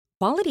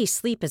Quality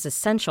sleep is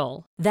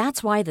essential.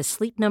 That's why the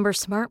Sleep Number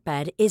Smart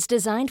Bed is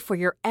designed for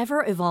your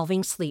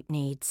ever-evolving sleep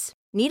needs.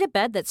 Need a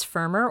bed that's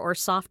firmer or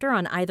softer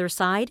on either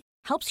side?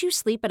 Helps you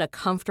sleep at a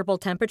comfortable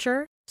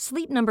temperature?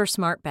 Sleep Number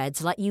Smart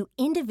Beds let you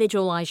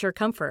individualize your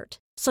comfort,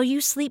 so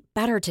you sleep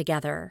better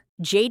together.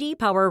 J.D.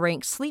 Power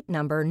ranks Sleep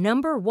Number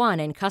number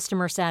 1 in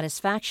customer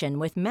satisfaction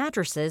with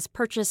mattresses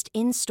purchased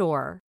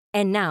in-store.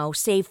 And now,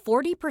 save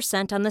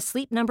 40% on the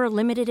Sleep Number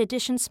Limited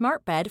Edition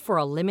Smart Bed for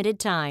a limited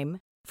time.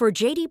 For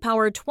J.D.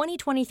 Power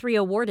 2023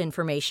 award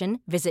information,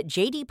 visit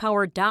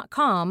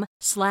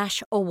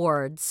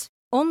jdpower.com/awards.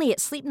 Only at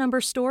Sleep Number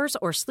stores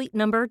or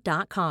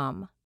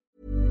sleepnumber.com.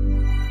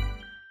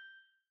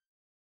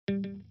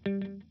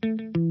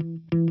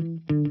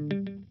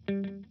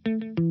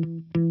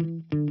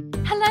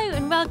 Hello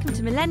and welcome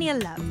to Millennial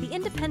Love, the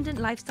Independent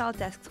Lifestyle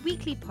Desk's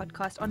weekly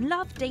podcast on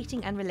love,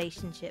 dating and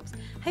relationships,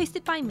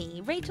 hosted by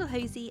me, Rachel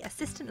Hosey,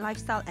 Assistant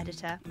Lifestyle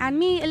Editor. And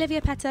me,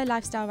 Olivia Petto,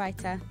 Lifestyle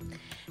Writer.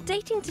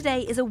 Dating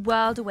today is a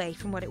world away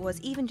from what it was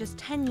even just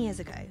 10 years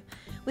ago.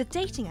 With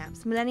dating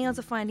apps, millennials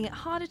are finding it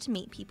harder to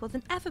meet people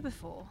than ever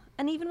before.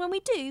 And even when we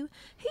do,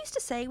 who's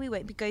to say we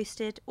won't be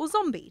ghosted or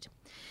zombied?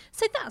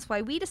 So that's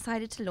why we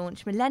decided to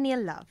launch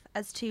Millennial Love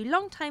as two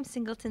long-time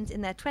singletons in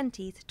their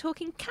 20s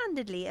talking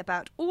candidly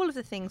about all of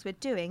the things we're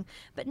doing,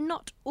 but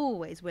not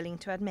always willing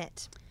to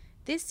admit.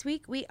 This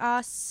week we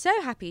are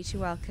so happy to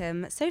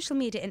welcome social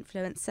media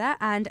influencer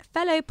and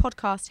fellow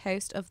podcast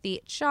host of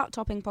the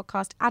chart-topping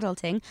podcast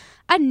Adulting,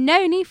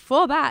 Anoni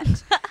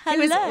Forbat,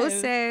 who is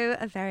also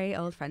a very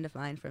old friend of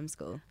mine from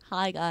school.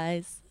 Hi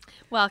guys.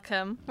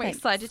 Welcome. We're Thanks.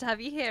 excited to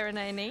have you here,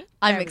 Anoni.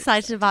 I'm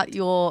excited about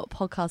your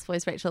podcast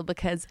voice, Rachel,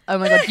 because oh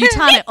my god, you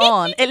turn it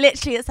on.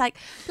 It's like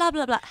blah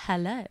blah blah.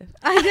 Hello.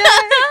 I know.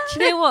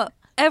 Do you know what?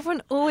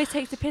 Everyone always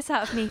takes the piss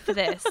out of me for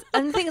this,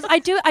 and the thing is, I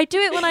do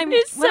it when I'm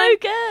good.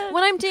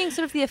 When I'm doing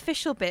sort of the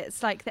official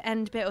bits, like the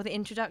end bit or the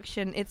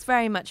introduction. It's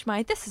very much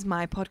this is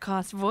my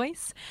podcast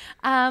voice.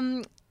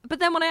 But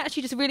then when I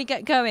actually just really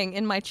get going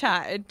in my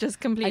chat, it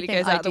just completely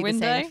goes out the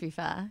window. The same, to be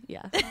fair,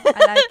 yeah,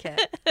 I like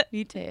it.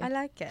 Me too. I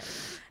like it.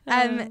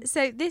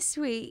 So this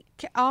week,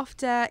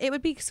 after it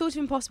would be sort of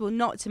impossible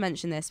not to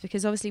mention this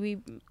because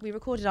obviously we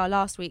recorded our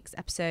last week's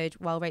episode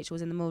while Rachel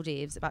was in the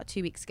Maldives about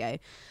 2 weeks ago,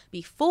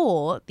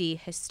 before the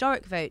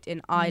historic vote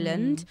in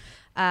Ireland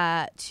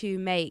to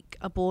make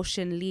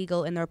abortion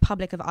legal in the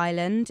Republic of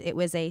Ireland. It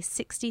was a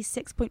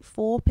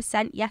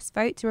 66.4% yes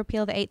vote to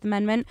repeal the 8th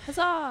Amendment.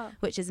 Huzzah!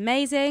 Which is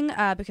amazing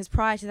because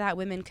prior to that,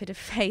 women could have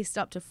faced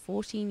up to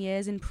 14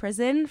 years in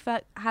prison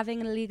for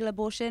having an illegal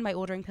abortion by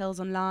ordering pills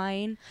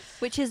online.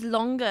 Which is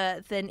longer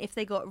than if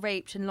they got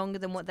raped and longer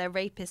than what their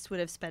rapist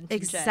would have spent in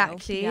jail.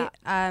 Exactly. Yeah.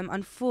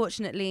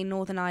 Unfortunately,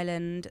 Northern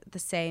Ireland, the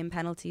same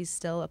penalties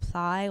still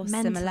apply or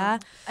Mental. similar.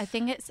 I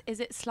think is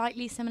it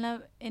slightly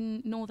similar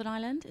in Northern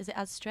Ireland? Is it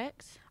as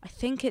strict? I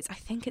think it's as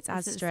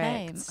it the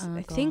strict. same? Oh,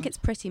 I think it's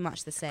pretty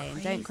much the same.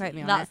 Crazy. Don't quote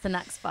me on That's it. the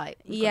next fight.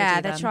 Yeah,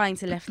 they're trying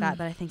to lift that,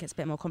 but I think it's a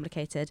bit more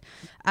complicated.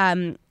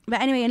 But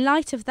anyway, in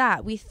light of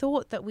that, we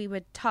thought that we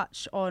would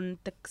touch on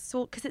the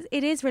sort, because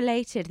it is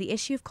related, the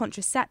issue of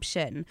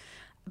contraception,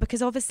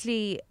 because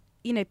obviously,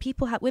 you know,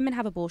 women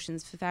have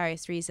abortions for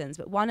various reasons,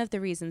 but one of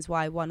the reasons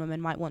why one woman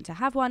might want to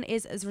have one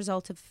is as a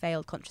result of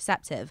failed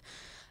contraceptive.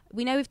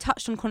 We know we've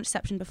touched on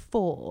contraception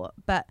before,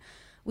 but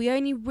we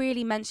only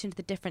really mentioned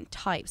the different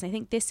types. And I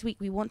think this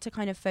week we want to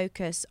kind of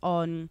focus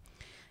on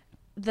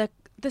the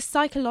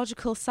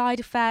psychological side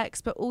effects,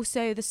 but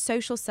also the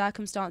social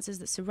circumstances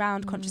that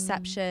surround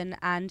contraception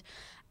and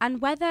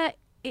whether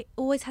it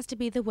always has to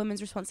be the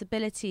woman's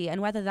responsibility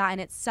and whether that in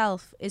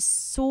itself is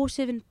sort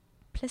of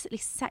implicitly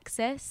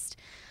sexist.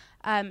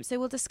 So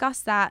we'll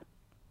discuss that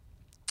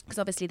because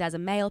obviously there's a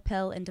male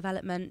pill in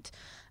development.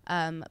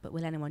 But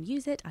will anyone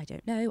use it? I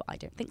don't know. I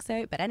don't think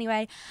so. But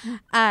anyway,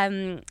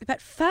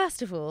 but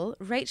first of all,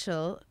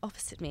 Rachel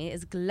opposite me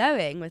is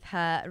glowing with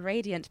her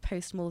radiant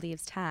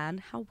post-Maldives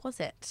tan. How was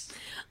it?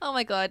 Oh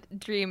my God,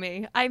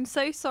 dreamy. I'm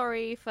so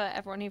sorry for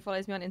everyone who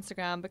follows me on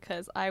Instagram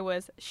because I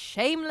was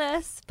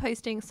shameless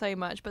posting so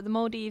much, but the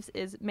Maldives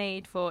is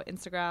made for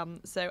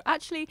Instagram. So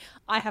actually,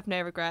 I have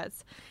no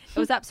regrets. It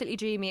was absolutely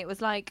dreamy. It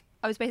was like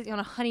I was basically on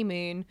a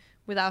honeymoon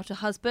without a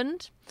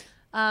husband.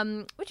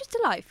 Which is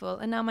delightful.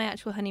 And now my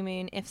actual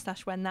honeymoon,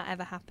 if/when that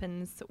ever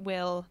happens,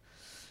 will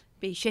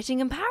be shitting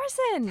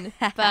comparison.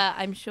 But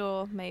I'm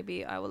sure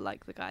maybe I will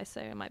like the guy,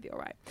 so it might be all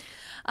right.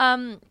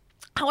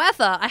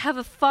 However, I have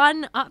a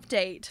fun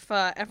update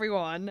for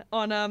everyone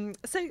on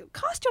so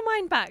cast your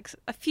mind back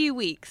a few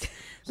weeks.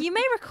 You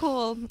may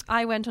recall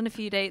I went on a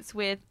few dates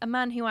with a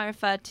man who I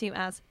referred to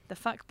as the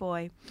fuck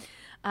boy,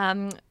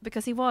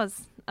 because he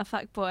was a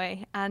fuck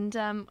boy, and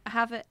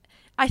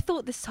I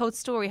thought this whole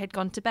story had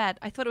gone to bed.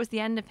 I thought it was the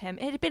end of him.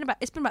 It's been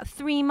about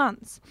 3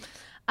 months.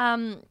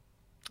 And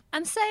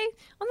so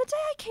on the day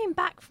I came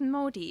back from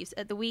Maldives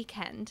at the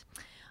weekend,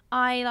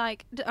 I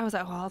was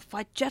like, I'll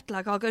fight jet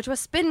lag. I'll go to a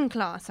spin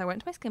class. I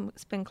went to my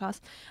spin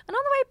class. And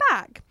on the way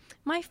back,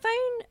 my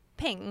phone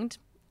pinged.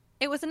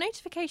 It was a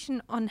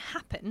notification on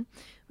Happen,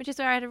 which is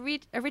where I had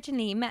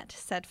originally met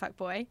said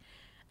fuckboy.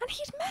 And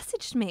he'd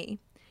messaged me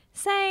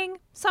saying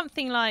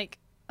something like,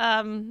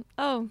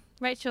 oh,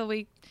 Rachel,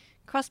 we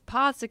crossed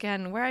paths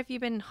again. Where have you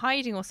been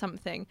hiding or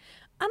something?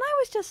 And I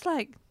was just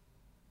like,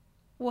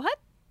 what?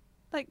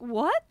 Like,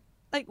 what?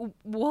 Like,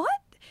 what?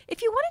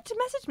 If you wanted to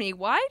message me,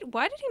 why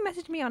did he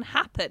message me on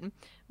Happen?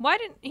 Why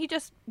didn't he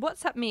just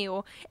WhatsApp me?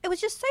 Or it was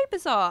just so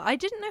bizarre. I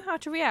didn't know how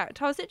to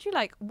react. I was literally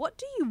like, what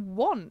do you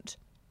want?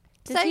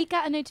 Does he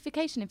get a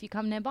notification if you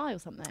come nearby or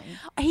something?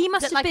 He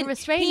must have like been a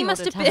restraining he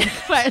must order have been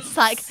where it's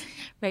like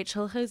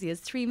Rachel Hosier is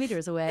 3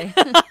 meters away.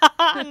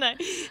 No,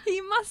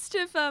 he must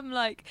have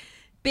like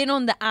been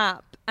on the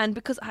app, and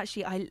because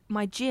actually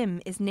my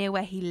gym is near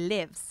where he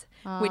lives,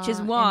 which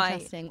is why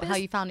Interesting. How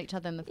you found each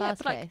other in the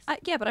first place.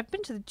 But I've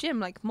been to the gym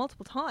like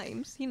multiple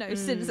times, you know,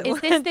 since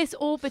it Is this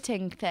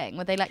orbiting thing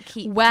where they like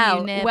keep you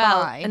nearby?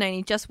 Well, and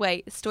only just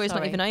wait, the story's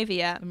not even over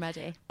yet. I'm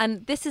ready.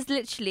 And this is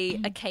literally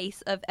a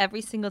case of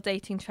every single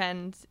dating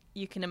trend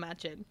you can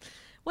imagine.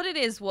 What it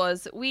is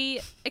was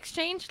we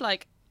exchanged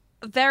like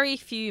very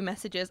few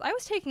messages. I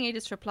was taking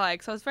ages to reply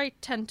because I was very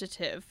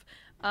tentative,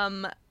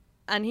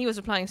 and he was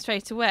replying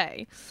straight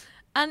away.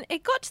 And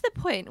it got to the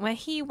point where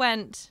he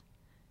went,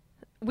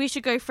 we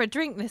should go for a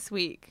drink this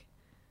week.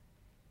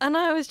 And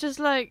I was just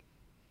like,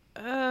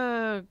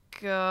 oh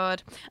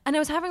God. And I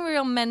was having a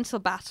real mental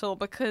battle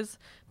because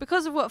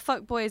of what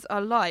fuckboys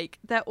are like.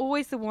 They're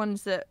always the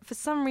ones that, for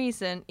some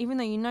reason, even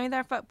though you know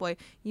they're a fuckboy,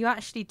 you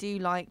actually do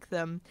like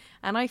them.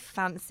 And I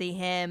fancy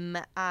him,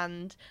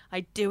 and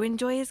I do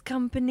enjoy his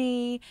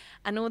company,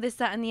 and all this,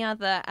 that, and the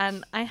other.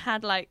 And I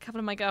had like a couple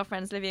of my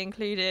girlfriends, Livy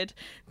included,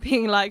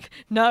 being like,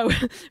 no,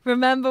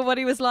 remember what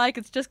he was like.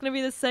 It's just going to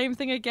be the same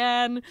thing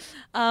again.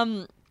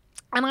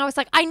 And I was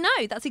like, I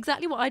know, that's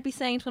exactly what I'd be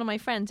saying to one of my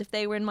friends if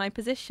they were in my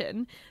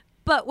position.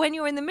 But when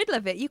you're in the middle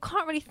of it, you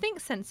can't really think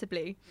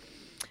sensibly.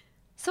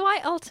 So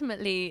I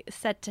ultimately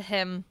said to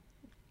him,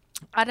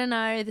 I don't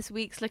know, this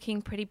week's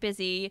looking pretty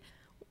busy.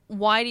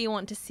 Why do you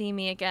want to see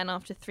me again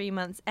after 3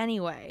 months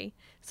anyway?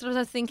 So I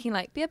was thinking,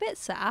 like, be a bit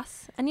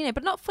sass and, you know,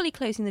 but not fully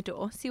closing the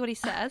door. See what he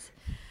says.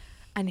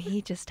 And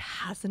he just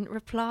hasn't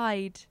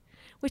replied.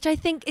 Which I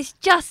think is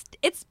just,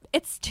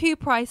 it's too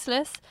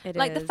priceless. It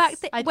like is. The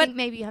fact that I think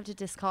maybe you have to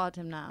discard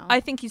him now. I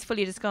think he's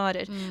fully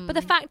discarded. But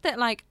the fact that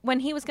like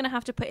when he was going to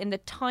have to put in the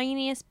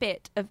tiniest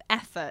bit of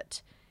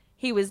effort,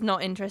 he was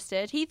not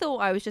interested. He thought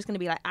I was just going to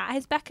be like at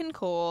his beck and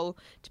call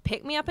to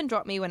pick me up and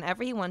drop me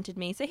whenever he wanted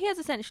me. So he has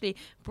essentially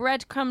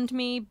breadcrumbed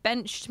me,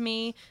 benched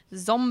me,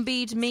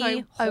 zombied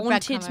me,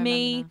 haunted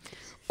me.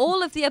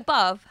 All of the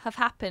above have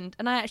happened,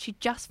 and I actually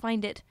just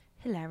find it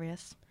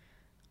hilarious.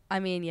 I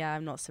mean, yeah,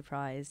 I'm not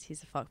surprised.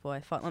 He's a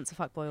fuckboy. Once a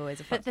fuckboy,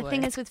 always a fuckboy. But the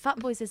thing is with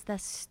fuckboys is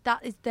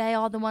they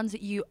are the ones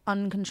that you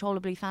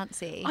uncontrollably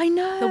fancy. I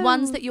know. The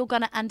ones that you're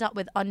gonna end up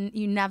with,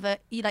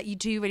 you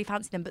do really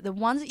fancy them, but the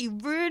ones that you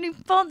really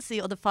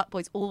fancy are the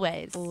fuckboys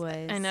always.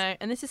 Always. I know,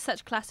 and this is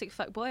such classic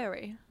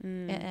fuckboyery.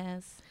 It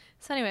is.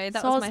 So anyway,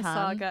 that was my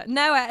saga.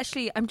 No,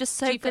 actually, I'm just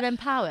so. Do you feel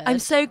empowered? I'm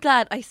so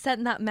glad I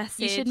sent that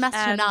message. You should message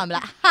him now and be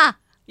like, ha!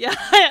 Yeah,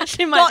 I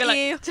actually might Got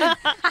be you. like,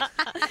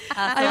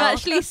 I'm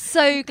actually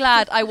so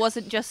glad I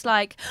wasn't just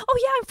like, oh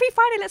yeah, I'm free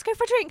Friday, let's go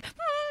for a drink.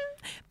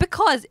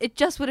 Because it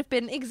just would have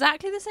been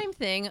exactly the same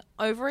thing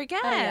over again.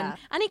 Oh, yeah.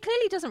 And he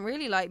clearly doesn't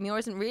really like me or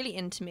isn't really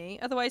into me.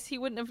 Otherwise, he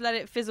wouldn't have let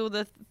it fizzle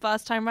the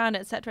first time round,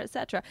 etc.,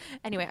 etc.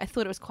 Anyway, I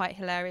thought it was quite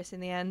hilarious in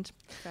the end.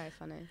 Very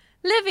funny.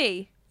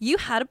 Livy, you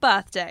had a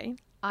birthday.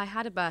 I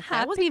had a birthday. I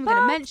Happy wasn't even going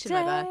to mention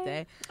my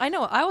birthday. birthday. I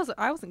know. I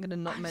wasn't going to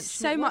not mention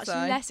So it, much was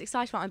I? less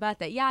excited about my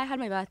birthday. Yeah, I had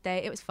my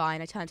birthday. It was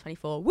fine. I turned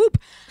 24. Whoop.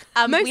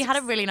 We had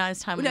a really nice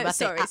time on your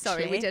birthday.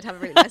 Sorry. We did have a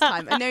really nice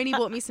time. And Noni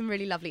bought me some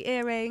really lovely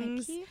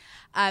earrings. Thank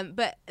you.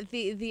 But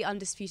the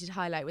undisputed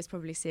highlight was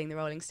probably seeing the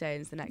Rolling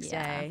Stones the next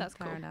day. that's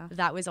cool. Fair enough.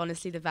 That was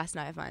honestly the best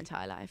night of my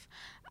entire life.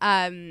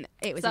 It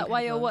was. Is that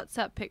why your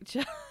incredible. WhatsApp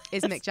picture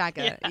Is Mick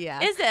Jagger?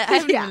 Yeah. Is it? I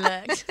haven't even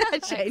Yeah. looked. I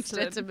changed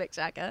it to Mick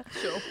Jagger.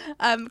 Sure.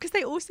 Because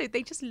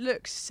they just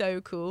look so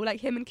cool.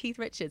 Like him and Keith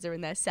Richards are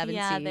in their 70s,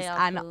 Yeah, they are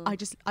and cool.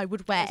 I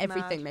would wear was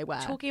everything mad. they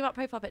wear. Talking about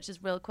profile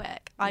pictures real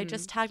quick, I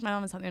just tagged my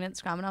mum on something on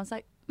Instagram and I was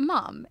like,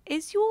 Mum,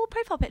 is your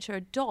profile picture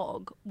a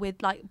dog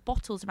with like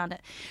bottles around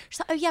it? She's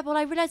like, oh yeah, well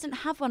I realised I didn't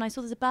have one. I saw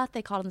there's a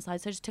birthday card on the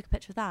side, so I just took a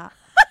picture of that.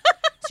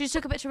 She just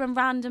took a picture of a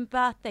random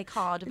birthday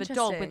card of a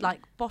dog with Interesting.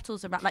 like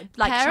bottles around, like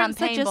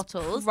Parents are champagne just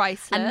bottles,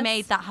 priceless. and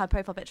made that her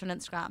profile picture on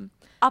Instagram.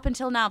 Up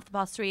until now, for the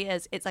past 3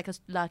 years, it's like a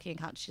lurking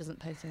account. She doesn't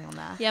post anything on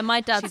there. Yeah, my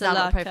dad's She's a our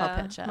little lurker.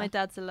 profile picture. My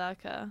dad's a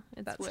lurker.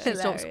 It's That's weird. She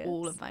stalks hilarious.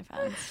 all of my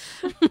friends.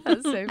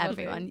 That's so funny.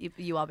 Everyone,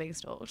 you are being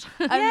stalked.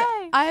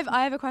 I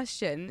have a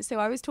question. So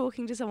I was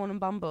talking to someone on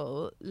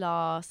Bumble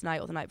last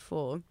night or the night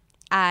before,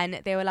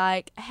 and they were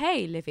like,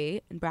 "Hey,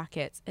 Livy," in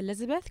brackets,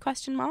 Elizabeth ?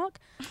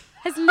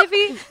 Has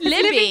Livy,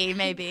 Libby,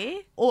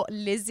 maybe. or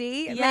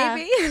Lizzie, Yeah.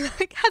 maybe?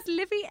 Like, has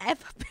Livy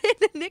ever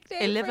been a nickname?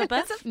 for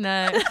Elizabeth?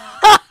 No.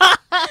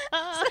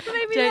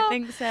 Don't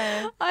think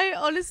so. I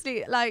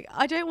honestly, like,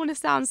 I don't want to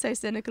sound so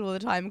cynical all the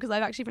time because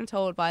I've actually been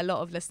told by a lot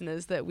of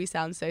listeners that we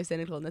sound so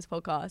cynical on this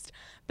podcast.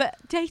 But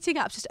dating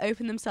apps just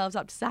open themselves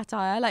up to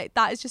satire. Like,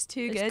 that is just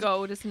too It's good.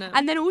 gold, isn't it?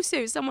 And then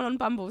also someone on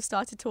Bumble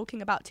started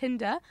talking about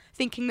Tinder,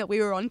 thinking that we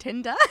were on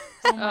Tinder.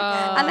 Oh my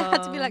God. And I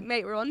had to be like,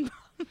 mate, we're on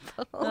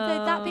Bumble.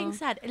 Although that being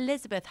said,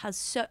 Elizabeth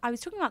has I was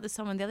talking about this with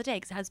someone the other day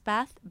because it has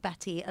Beth,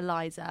 Betty,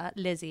 Eliza,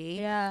 Lizzie,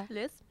 Yeah.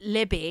 Liz?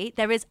 Libby.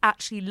 There is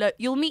actually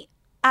you'll meet.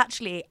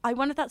 Actually, I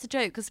wonder if that's a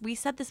joke because we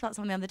said this about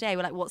someone the other day.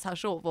 We're like, what's that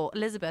short for?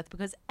 Elizabeth,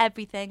 because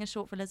everything is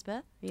short for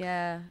Elizabeth.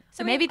 Yeah.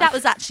 So maybe that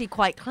was actually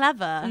quite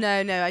clever. No,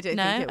 I don't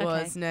No? think it Okay.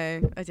 was.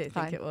 No, I don't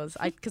Fine. think it was.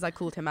 Because I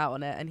called him out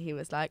on it and he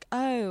was like,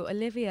 oh,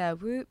 Olivia,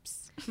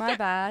 whoops, my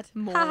bad.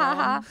 Ha ha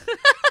ha.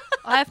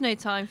 I have no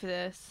time for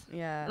this.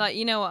 Yeah. Like,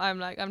 you know what I'm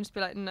like? I'm just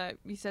be like, no,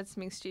 you said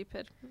something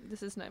stupid.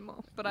 This is no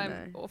more. But I'm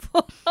No.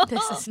 awful.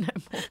 This is no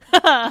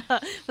more.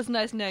 It's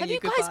nice knowing Have you. you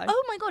guys? Goodbye.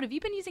 Oh my God, have you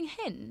been using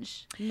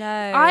Hinge?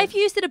 no. I've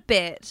used it a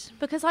bit.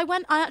 Because I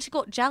actually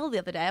got gel the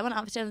other day. I went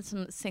out for dinner with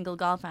some single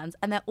girlfriends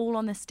and they're all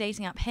on this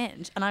dating app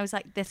Hinge. And I was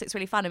like, this looks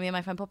really fun. And me and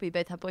my friend Poppy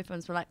both have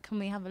boyfriends. We're like, can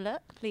we have a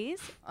look, please?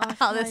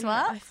 How this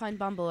I works? find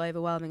Bumble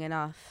overwhelming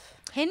enough.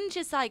 Hinge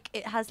is like,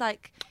 it has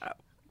like,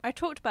 I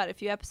talked about it a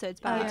few episodes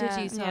back. Oh,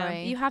 did you?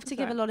 Sorry. You have to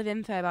give Sorry. a lot of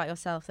info about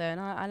yourself though, and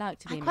I like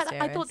to be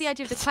mysterious. I thought the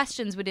idea of the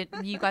questions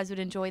you guys would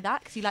enjoy that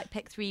because you like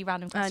pick 3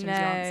 random questions you know.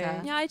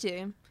 answer. Yeah, I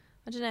do.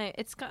 I don't know.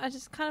 I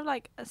just kind of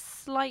like a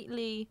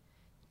slightly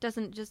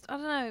doesn't just. I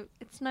don't know.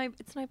 It's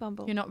no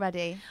Bumble. You're not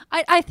ready.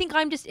 I think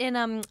I'm just in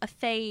a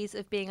phase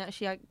of being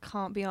actually I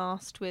can't be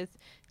asked with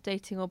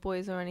dating or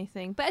boys or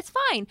anything, but it's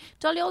fine.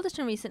 Dolly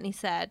Alderton recently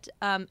said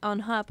on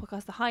her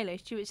podcast The High Low,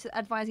 she was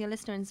advising her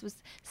listeners, was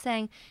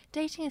saying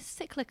dating is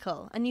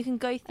cyclical and you can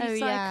go through Oh,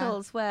 yeah.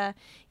 cycles where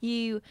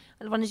you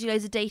want to do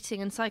loads of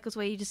dating and cycles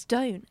where you just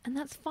don't, and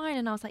that's fine.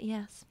 And I was like,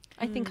 yes,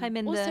 I think I'm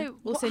in Also, Also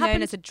what known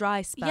happened- as a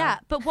dry spell. Yeah,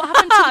 but what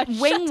happened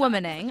to wing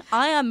womaning?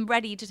 I am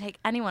ready to take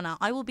anyone out.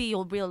 I will be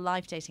your real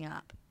life dating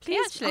app. Please.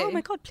 actually. Oh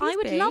my god, please I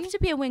would be. love to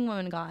be a wing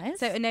woman, guys.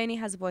 So Anoni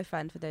has a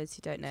boyfriend, for those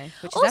who don't know,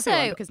 which is Also,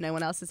 everyone because no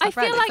one else is her I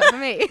friend feel like- except for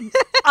me.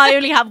 I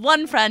only have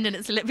one friend and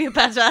it's Olivia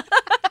Better.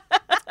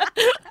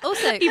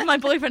 Also, Even my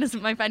boyfriend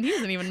isn't my friend. He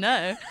doesn't even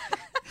know.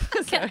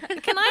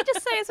 Can I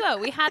just say as well,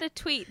 we had a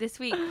tweet this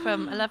week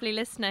from a lovely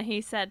listener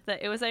who said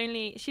that it was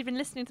only, she'd been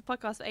listening to the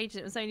podcast for ages,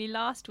 it was only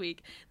last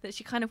week that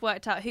she kind of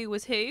worked out who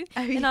was who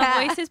in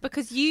our voices,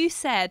 because you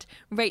said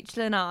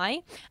Rachel and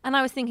I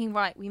was thinking,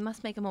 right, we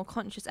must make a more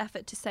conscious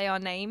effort to say our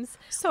names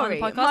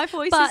Sorry, on the podcast. my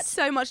voice but is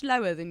so much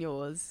lower than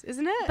yours,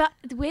 isn't it? But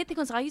the weird thing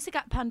was, I used to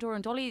get Pandora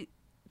and Dolly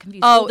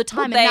confused Oh, all the time,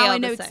 well, and they now are I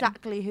know the same.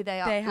 exactly who they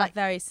are. they have Like,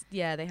 very, they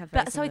have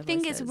very but so I similar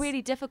think it's voices.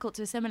 really difficult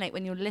to assimilate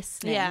when you're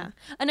listening. yeah.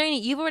 And only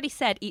you've already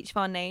said each of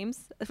our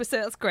names, so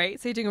that's great.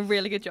 So you're doing a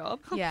really good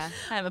job. Yeah.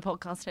 I am a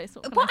podcast host.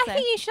 What can What I I say?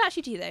 think you should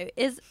actually do though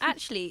is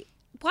actually,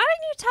 why don't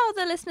you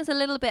tell the listeners a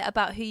little bit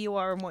about who you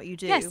are and what you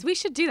do? Yes, we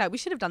should do that. We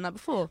should have done that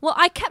before. Well,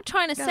 I kept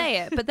trying to say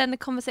it, but then the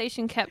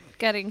conversation kept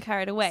getting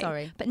carried away.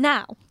 Sorry. But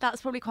now,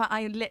 That's probably quite.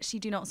 I literally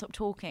do not stop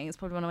talking. It's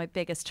probably one of my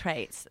biggest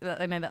traits.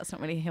 I know that's not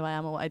really who I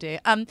am or what I do.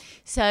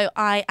 So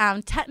I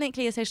am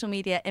technically a social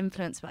media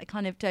influencer, but I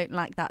kind of don't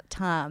like that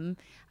term.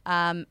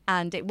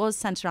 And it was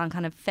centered around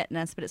kind of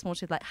fitness, but it's more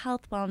to like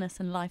health, wellness,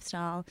 and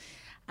lifestyle.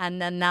 And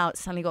then now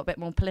it's suddenly got a bit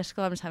more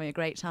political. I'm just having a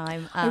great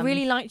time. I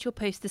really liked your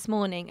post this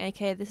morning.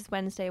 Okay, this is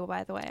Wednesday,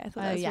 by the way. I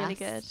thought that was really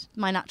good.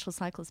 My natural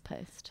cycles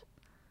post.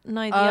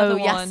 No, the other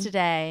one.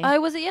 Yesterday.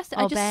 Oh, was it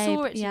yesterday? I just babe.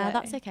 saw it today. Yeah,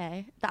 that's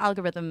okay. The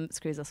algorithm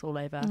screws us all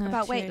over. No,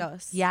 About weight true.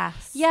 loss.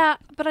 Yes. Yeah,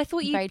 but I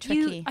thought Very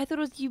tricky. I thought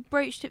it was you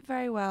broached it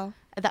very well.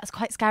 That's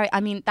quite scary. I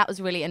mean, that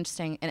was really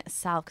interesting in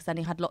itself because then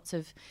you had lots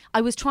of.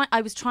 I was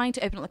trying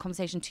to open up the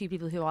conversation to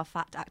people who are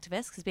fat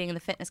activists because being in the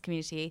fitness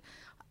community,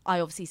 I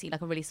obviously see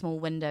like a really small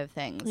window of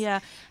things. Yeah,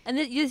 and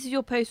this is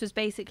your post was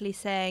basically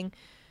saying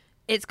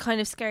it's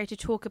kind of scary to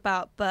talk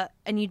about,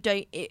 and you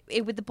don't.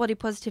 With the body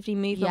positivity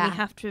movement, Yeah. we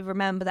have to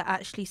remember that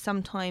actually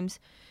sometimes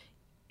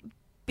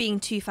being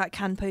too fat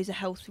can pose a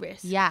health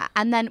risk. Yeah,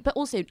 and then, but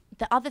also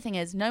the other thing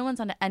is, no one's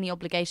under any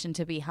obligation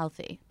to be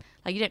healthy.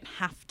 Like, you don't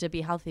have to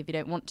be healthy if you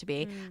don't want to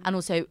be. And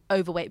also,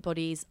 overweight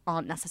bodies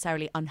aren't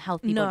necessarily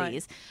unhealthy No.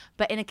 bodies.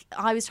 But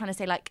I was trying to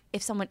say, like,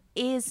 if someone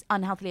is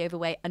unhealthily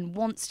overweight and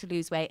wants to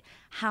lose weight,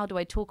 how do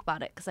I talk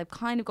about it? Because I've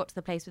kind of got to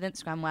the place with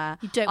Instagram where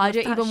You don't I wanna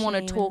don't fat even want to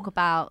shame talk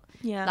about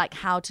Yeah. like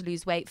how to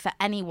lose weight for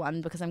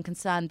anyone because I'm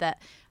concerned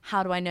that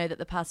how do I know that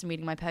the person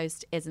reading my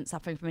post isn't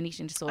suffering from an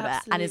eating disorder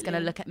and is going to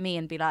Absolutely. look at me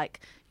and be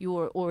like,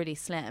 you're already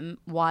slim,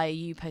 why are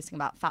you posting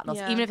about fat loss?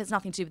 Yeah. Even if it's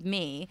nothing to do with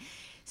me.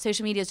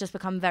 Social media has just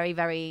become very,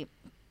 very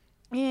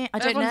I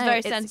don't Everyone's know. very Yeah,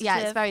 it's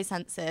sensitive. very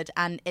censored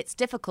and it's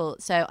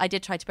difficult. So I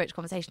did try to broach a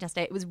conversation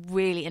yesterday. It was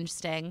really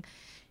interesting.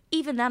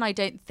 Even then, I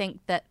don't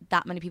think that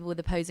many people with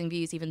opposing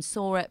views even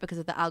saw it because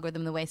of the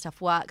algorithm and the way stuff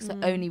works. The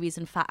only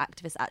reason fat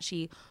activists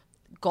actually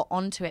got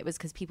onto it was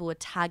because people were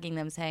tagging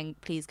them saying,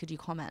 please, could you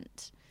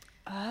comment?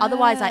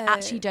 Otherwise, I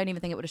actually don't even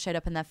think it would have showed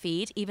up in their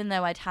feed, even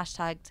though I'd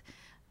hashtagged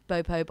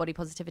BOPO, body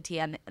positivity,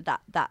 and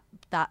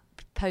that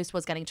post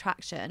was getting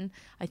traction.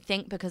 I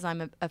think because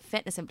I'm a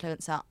fitness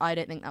influencer, I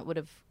don't think that would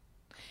have.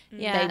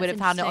 They would have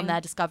found it on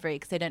their discovery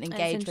because they don't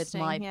engage with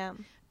my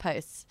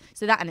posts.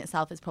 So that in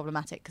itself is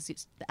problematic because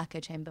it's the echo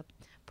chamber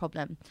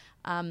problem.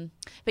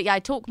 But yeah, I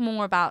talk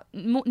more about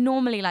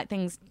normally like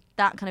things.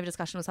 That kind of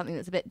discussion was something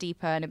that's a bit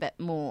deeper and a bit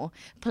more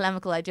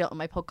polemical. I do it on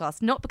my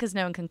podcast, not because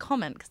no one can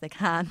comment, because they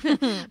can,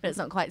 but it's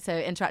not quite so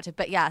interactive.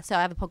 But yeah, so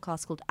I have a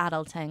podcast called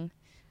Adulting,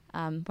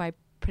 where I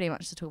pretty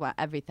much just talk about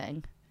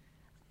everything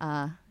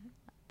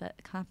that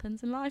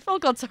happens in life. Oh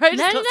God, sorry.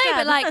 No,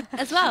 but like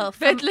as well.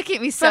 Looking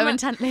at me so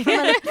intently.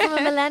 From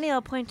a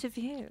millennial point of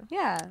view.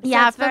 Yeah. So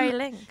it's very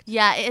linked.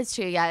 Yeah, it is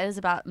true. Yeah, it is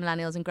about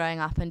millennials and growing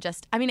up and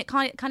just, I mean, it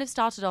kind of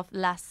started off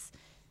less,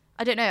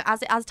 I don't know,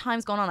 as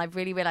time's gone on, I've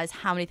really realised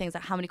how many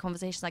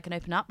conversations I can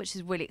open up, which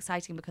is really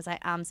exciting because I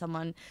am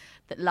someone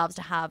that loves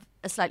to have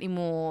a slightly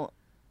more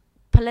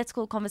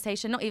political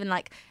conversation, not even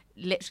like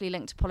literally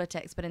linked to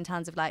politics, but in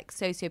terms of like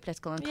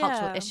socio-political and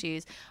cultural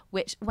issues,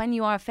 which when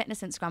you are a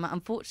fitness Instagrammer,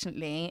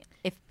 unfortunately,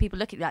 if people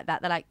look at you like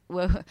that, they're like,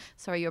 well,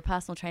 sorry, you're a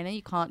personal trainer,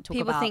 you can't talk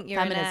about feminism. People think you're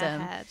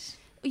an airhead.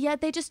 Yeah,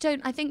 they just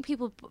don't. I think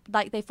people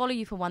like they follow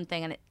you for one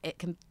thing, and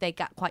they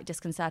get quite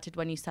disconcerted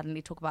when you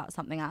suddenly talk about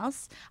something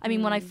else. I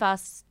mean, when I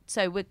first,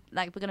 we're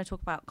going to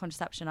talk about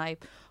contraception. I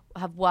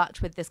have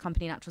worked with this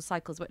company, Natural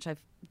Cycles, which I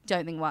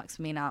don't think works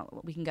for me now.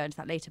 We can go into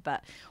that later.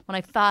 But when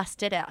I first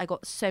did it, I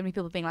got so many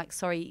people being like,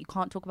 "Sorry, you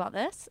can't talk about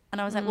this,"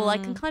 and I was like, "Well, I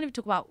can kind of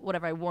talk about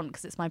whatever I want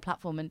because it's my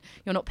platform, and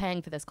you're not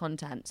paying for this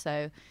content,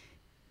 so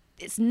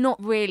it's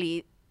not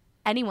really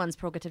anyone's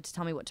prerogative to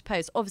tell me what to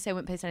post." Obviously I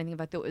wouldn't post anything if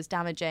I thought it was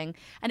damaging,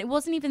 and it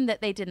wasn't even that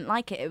they didn't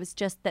like it was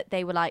just that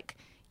they were like,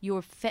 "You're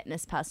a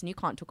fitness person, you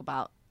can't talk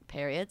about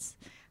periods."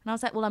 And I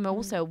was like, well, I'm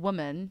also a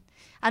woman,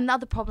 and the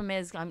other problem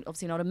is I'm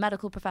obviously not a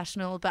medical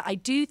professional, but I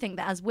do think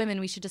that as women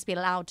we should just be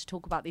allowed to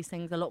talk about these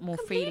things a lot more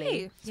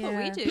freely. That's what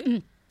we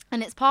do.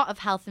 And it's part of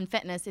health and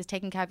fitness is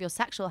taking care of your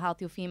sexual health,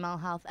 your female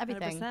health,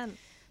 everything. 100%.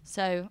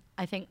 So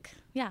I think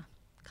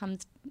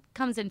comes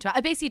into it.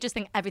 I basically just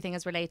think everything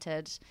is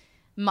related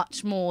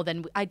much more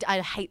than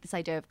I hate this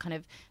idea of kind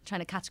of trying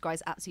to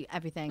categorize absolutely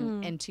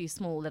everything into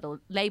small little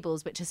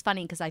labels, which is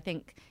funny because I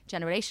think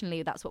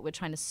generationally that's what we're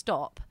trying to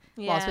stop,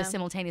 whilst we're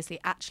simultaneously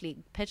actually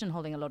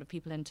pigeonholing a lot of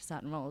people into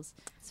certain roles.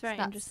 It's very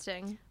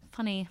interesting.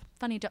 Funny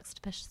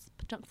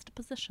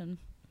juxtaposition.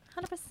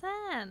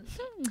 100%.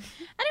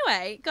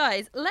 Anyway,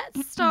 guys,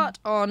 let's start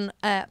on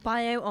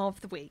bio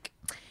of the week.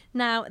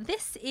 Now,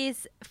 this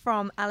is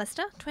from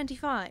Alistair,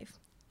 25.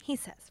 He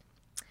says,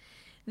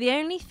 "The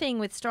only thing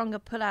with stronger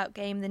pull-out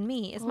game than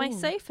me is my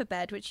sofa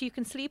bed, which you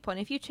can sleep on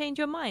if you change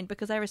your mind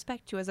because I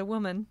respect you as a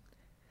woman."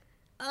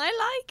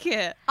 I like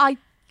it. I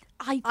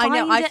find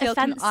it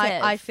offensive.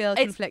 I feel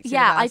conflicted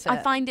about it.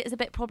 I find it as a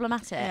bit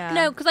problematic. Yeah.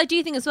 No, because I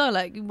do think as well,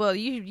 like, well,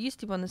 you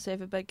sleep on the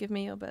sofa bed, give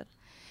me your bed.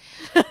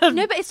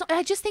 No, but it's not,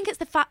 I just think it's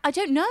the fact, I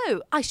don't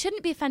know. I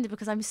shouldn't be offended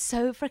because I'm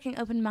so freaking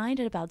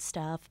open-minded about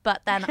stuff.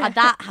 But then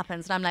that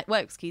happens and I'm like, whoa,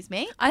 excuse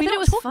me? I thought it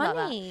was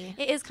funny.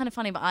 It is kind of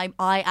funny, but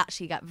I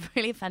actually get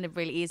really offended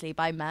really easily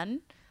by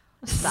men.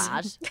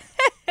 Sad.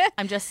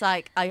 I'm just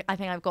like, I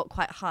think I've got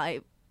quite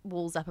high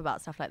walls up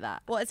about stuff like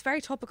that. Well, it's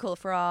very topical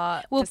for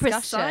our discussion.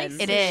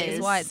 Precisely. It is. Which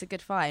is why it's a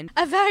good find.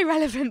 A very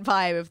relevant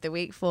bio of the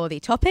week for the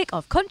topic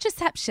of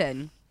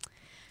contraception.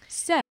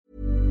 So,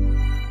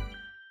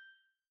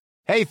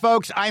 hey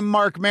folks, I'm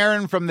Mark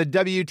Maron from the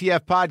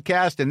WTF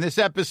Podcast, and this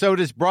episode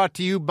is brought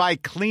to you by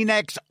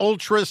Kleenex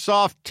Ultra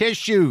Soft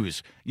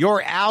Tissues,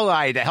 your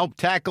ally to help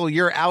tackle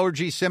your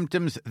allergy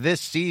symptoms this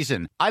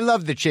season. I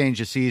love the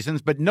change of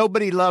seasons, but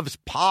nobody loves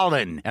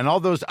pollen and all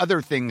those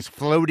other things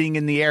floating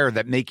in the air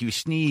that make you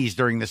sneeze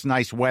during this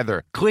nice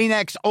weather.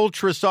 Kleenex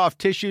Ultra Soft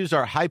Tissues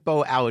are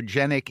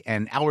hypoallergenic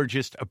and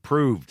allergist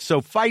approved,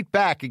 so fight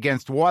back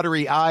against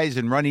watery eyes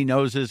and runny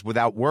noses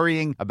without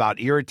worrying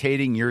about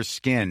irritating your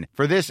skin.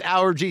 For this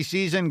allergy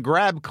season,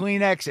 grab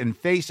Kleenex and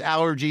face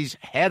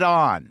allergies head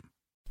on.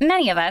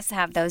 Many of us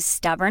have those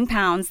stubborn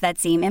pounds that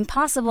seem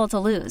impossible to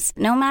lose,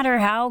 no matter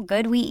how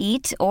good we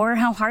eat or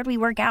how hard we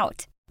work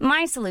out.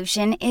 My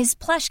solution is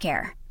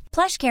PlushCare.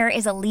 PlushCare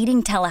is a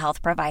leading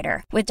telehealth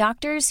provider with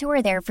doctors who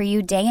are there for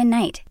you day and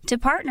night to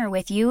partner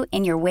with you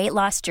in your weight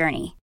loss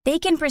journey. They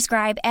can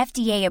prescribe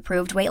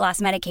FDA-approved weight loss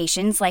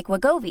medications like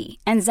Wegovy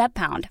and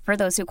Zepbound for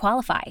those who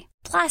qualify.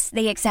 Plus,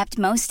 they accept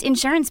most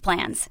insurance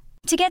plans.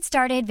 To get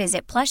started,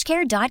 visit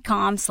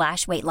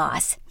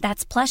plushcare.com/weightloss.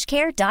 That's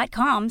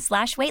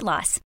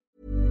plushcare.com/weightloss.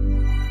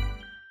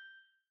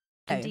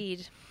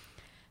 Indeed.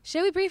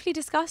 shall we briefly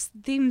discuss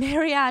the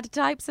myriad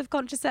types of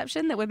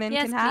contraception that women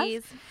can have?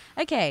 Yes,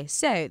 please. Okay,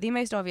 so the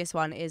most obvious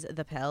one is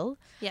the pill.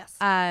 Yes.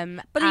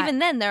 But even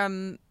then, there are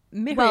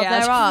myriad.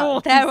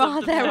 Well,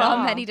 there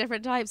are many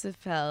different types of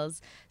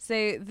pills.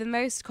 So the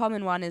most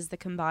common one is the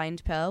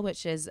combined pill,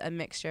 which is a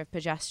mixture of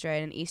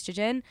progesterone and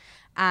estrogen,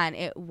 and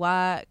it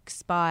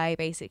works by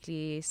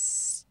basically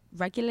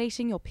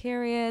regulating your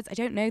periods. I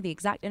don't know the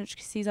exact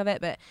intricacies of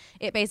it, but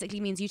it basically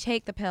means you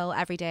take the pill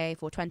every day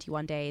for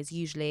 21 days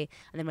usually,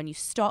 and then when you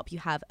stop, you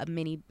have a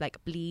mini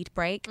like bleed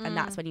break, and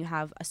that's when you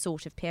have a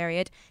sort of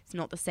period. It's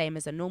not the same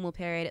as a normal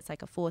period. It's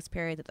like a forced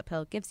period that the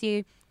pill gives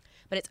you,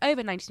 but it's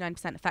over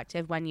 99%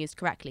 effective when used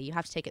correctly. You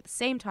have to take it at the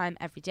same time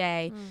every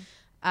day.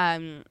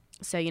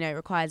 So, you know, it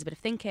requires a bit of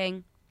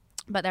thinking.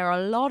 But there are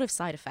a lot of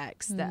side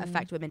effects that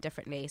affect women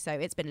differently. So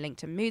it's been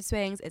linked to mood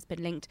swings. It's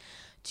been linked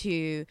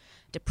to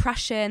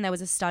depression. There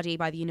was a study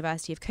by the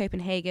University of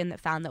Copenhagen that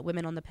found that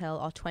women on the pill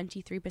are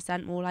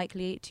 23% more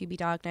likely to be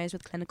diagnosed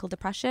with clinical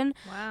depression,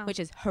 which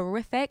is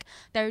horrific.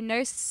 There are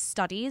no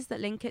studies that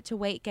link it to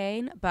weight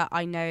gain, but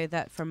I know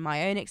that from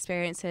my own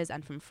experiences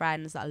and from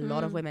friends that a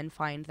lot of women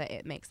find that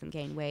it makes them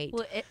gain weight.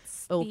 Well,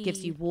 it's or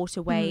gives you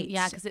water weight,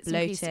 because it's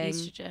bloating.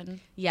 increased estrogen.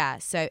 Yeah,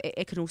 so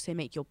it can also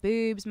make your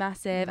boobs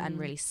massive and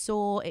really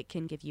sore. It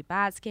can give you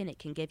bad skin. It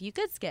can give you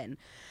good skin.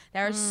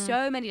 There are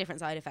so many different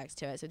side effects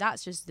to it. So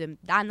that's just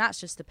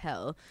the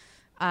pill.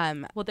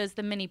 Well, there's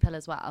the mini pill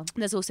as well.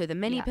 There's also the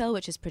mini pill,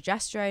 which is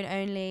progesterone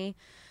only.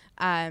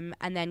 And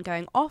then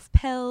going off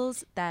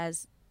pills,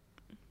 there's.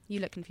 You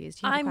look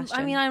confused. You have a question?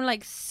 I mean, I'm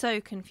like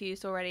so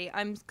confused already.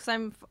 I'm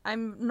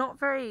not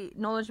very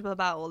knowledgeable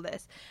about all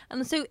this.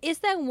 And so, is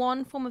there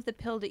one form of the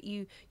pill that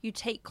you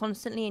take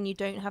constantly and you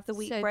don't have the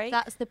week break?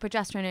 That's the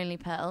progesterone only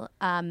pill.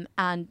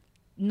 And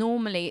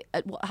normally,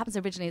 what happens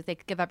originally is they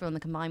give everyone the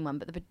combined one,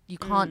 but you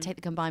can't take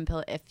the combined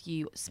pill if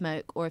you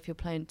smoke or if you're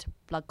prone to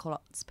blood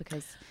clots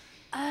because.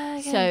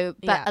 So,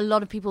 but a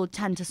lot of people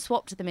tend to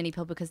swap to the mini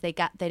pill because they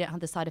don't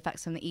have the side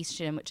effects from the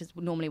estrogen, which is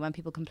normally when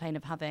people complain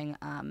of having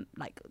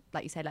like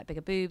you say, like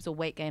bigger boobs or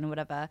weight gain or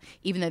whatever.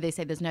 Even though they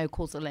say there's no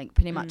causal link,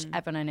 pretty much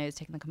everyone I know is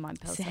taking the combined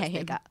pill, so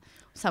they get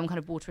some kind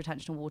of water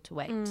retention or water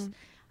weight.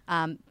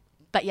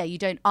 But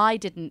yeah, I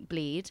didn't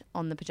bleed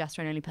on the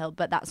progesterone only pill,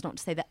 but that's not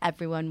to say that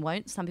everyone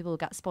won't. Some people will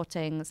get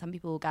spotting, some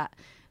people will get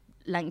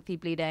lengthy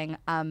bleeding,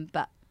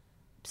 but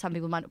some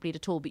people might not bleed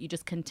at all, but you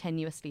just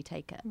continuously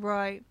take it.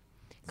 Right.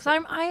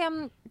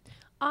 Because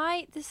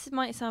this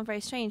might sound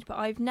very strange, but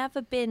I've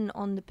never been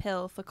on the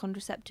pill for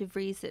contraceptive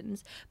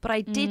reasons, but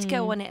I did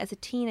go on it as a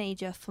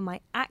teenager for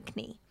my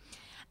acne.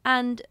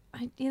 And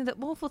the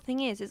awful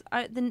thing is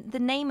the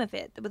name of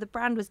it, the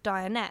brand was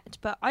Dianet,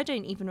 but I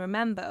don't even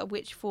remember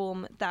which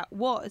form that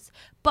was.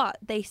 But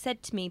they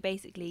said to me,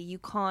 basically, you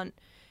can't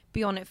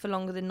be on it for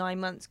longer than 9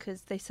 months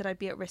because they said I'd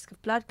be at risk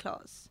of blood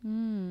clots.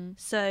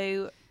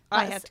 So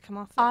I had to come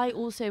off it. I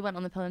also went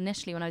on the pill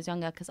initially when I was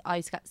younger because I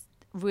used to get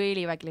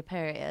really irregular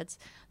periods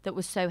that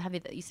was so heavy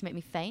that it used to make me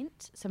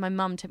faint. So my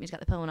mum took me to get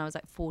the pill when I was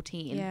like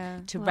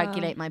 14 to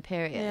regulate my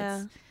periods.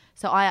 Yeah.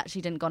 So I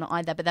actually didn't go on it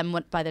either. But then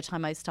by the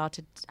time I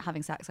started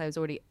having sex,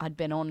 I'd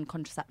been on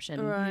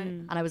contraception. Right.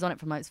 And I was on it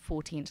from I was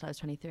 14 till I was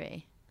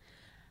 23.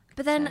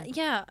 But then,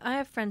 I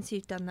have friends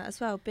who've done that as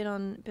well. Been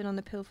on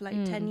the pill for like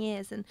 10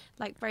 years and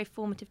like very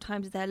formative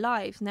times of their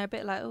lives, and they're a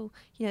bit like,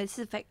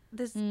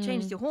 this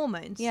changes your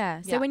hormones.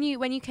 Yeah. So when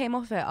you came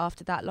off it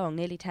after that long,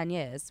 nearly 10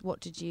 years,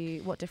 what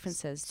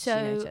differences did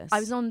you notice? I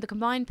was on the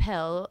combined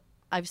pill.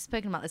 I've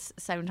spoken about this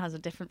several times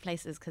in different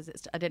places because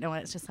I don't know why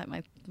it's just like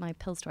my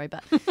pill story,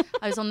 but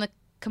I was on the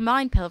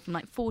combined pill from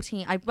like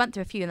 14. I went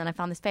through a few and then I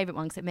found this favourite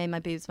one because it made my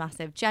boobs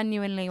massive.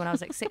 Genuinely, when I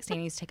was like 16,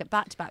 I used to take it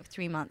back to back for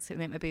 3 months. It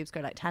made my boobs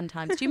grow like 10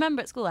 times. Do you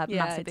remember at school I had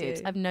massive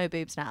boobs? I have no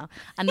boobs now.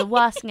 And the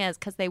worst thing is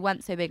because they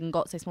went so big and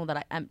got so small, they're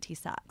like empty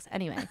sacks.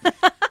 Anyway,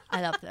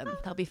 I love them.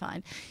 They'll be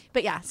fine.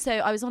 But yeah, so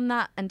I was on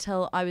that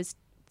until I was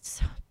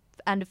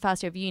end of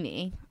first year of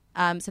uni.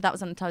 So that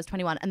was until I was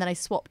 21, and then I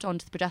swapped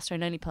onto the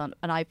progesterone only pill,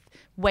 and I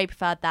way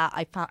preferred that.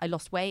 I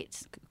lost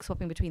weight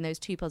swapping between those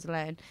two pills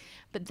alone,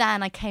 but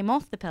then I came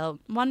off the pill,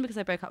 one because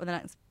I broke up with an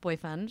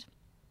ex-boyfriend,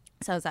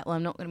 so I was like, well,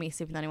 I'm not going to be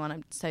sleeping with anyone,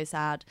 I'm so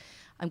sad,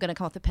 I'm going to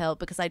come off the pill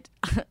because I,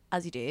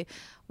 as you do,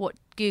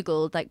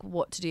 Googled like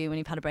what to do when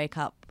you've had a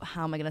breakup,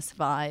 how am I going to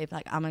survive,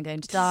 like am I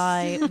going to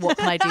die, what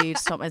can I do to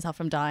stop myself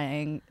from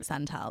dying,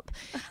 send help.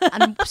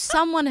 And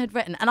someone had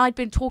written, and I'd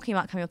been talking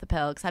about coming off the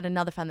pill because I had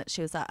another friend that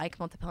she was like, I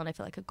come off the pill and I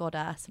feel like a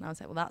goddess, and I was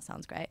like, well, that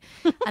sounds great.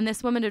 And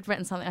this woman had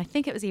written something, I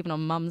think it was even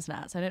on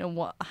Mumsnet, so I don't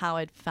know how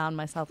I'd found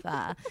myself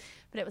there,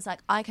 but it was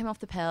like, I came off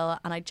the pill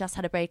and I just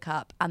had a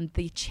breakup, and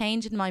the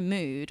change in my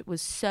mood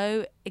was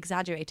so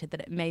exaggerated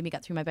that it made me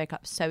get through my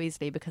breakup so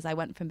easily because I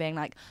went from being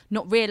like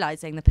not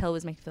realising the pill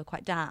was making me feel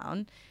quite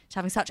down to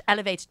having such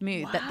elevated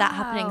mood that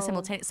happening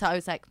simultaneously. So I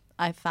was like,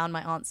 I found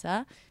my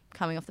answer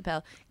coming off the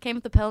pill. Came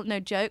off the pill, no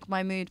joke,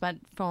 my mood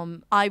went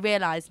from, I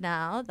realise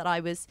now that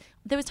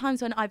there was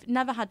times when I've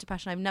never had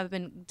depression, I've never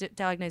been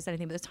diagnosed with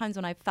anything, but there's times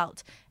when I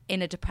felt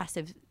in a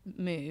depressive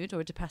mood or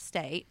a depressed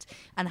state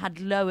and had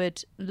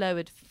lowered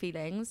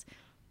feelings,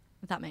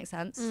 if that makes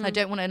sense. So I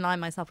don't want to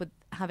align myself with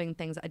having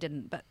things that I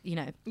didn't, but you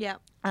know. Yeah.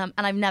 And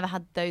I've never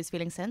had those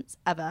feelings since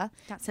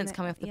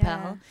coming off the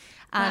pill.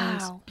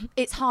 And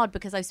it's hard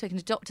because I've spoken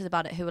to doctors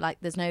about it who were like,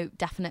 there's no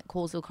definite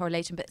causal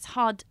correlation, but it's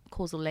hard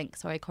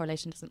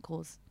correlation doesn't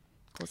cause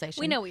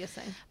causation. We know what you're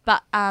saying.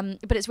 But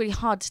it's really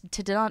hard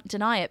to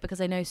deny it,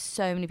 because I know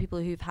so many people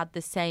who've had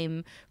the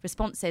same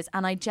responses,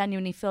 and I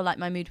genuinely feel like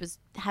my mood was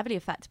heavily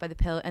affected by the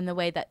pill in the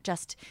way that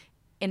just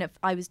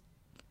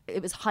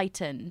it was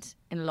heightened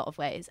in a lot of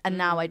ways, and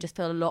now I just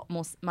feel a lot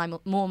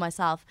more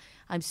myself.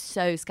 I'm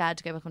so scared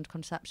to go back onto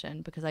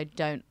contraception because I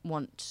don't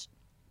want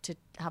to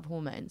have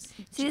hormones.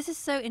 See, this is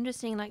so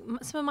interesting. Like,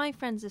 some of my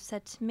friends have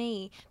said to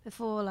me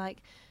before,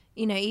 like,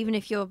 you know, even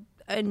if you're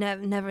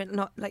never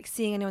not like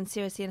seeing anyone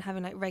seriously and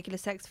having like regular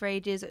sex for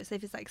ages, or so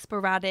if it's like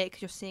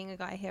sporadic, you're seeing a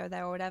guy here or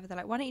there or whatever, they're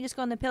like, why don't you just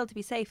go on the pill to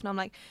be safe? And I'm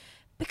like,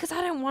 because I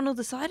don't want all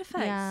the side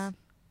effects. Yeah.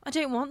 I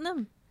don't want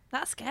them.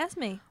 That scares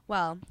me.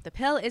 Well, the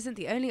pill isn't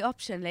the only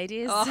option,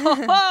 ladies.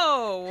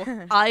 Oh,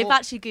 I've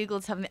actually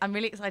Googled something. I'm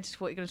really excited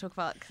for what you're going to talk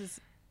about, because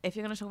if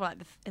you're going to talk about,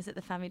 is it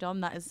the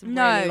Femidom? That is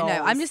No, really no.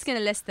 lols. I'm just going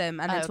to list them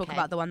and then talk okay.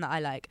 about the one that I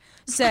like.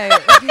 So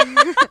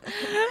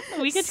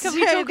we could so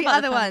talk the about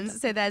other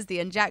ones. So there's the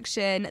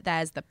injection,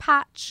 there's the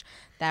patch,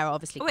 there are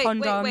obviously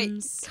condoms. Wait.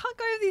 Can't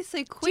go over these so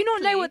quickly. Do you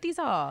not know what these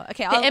are?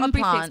 Okay, I'll briefly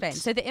implant. explain.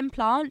 So the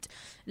implant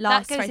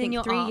lasts goes for I in think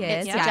your 3 arm.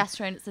 years. It's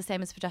progesterone. It's the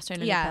same as progesterone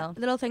in the pill.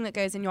 Little thing that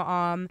goes in your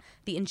arm.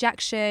 The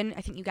injection,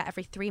 I think you get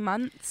every 3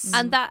 months.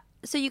 And that,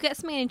 so you get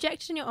something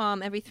injected in your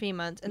arm every 3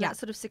 months, and Yeah. that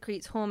sort of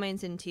secretes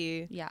hormones into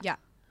you. Yeah.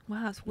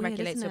 Wow, it's weird,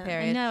 Regulates isn't your it?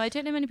 period. No, I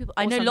don't know many people.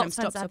 I Or know sometimes lots of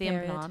friends stops that have the your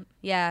period. implant.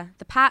 Yeah,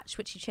 the patch,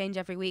 which you change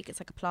every week, it's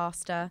like a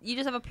plaster. You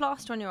just have a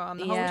plaster on your arm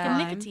the Yeah. whole A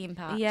time. nicotine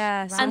patch.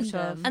 Yeah, And,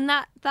 sort of. and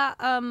that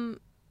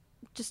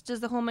just does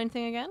the hormone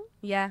thing again?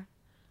 Yeah,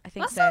 I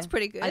think That so. sounds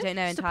pretty good. I don't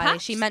know Just a entirely.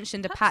 patch? She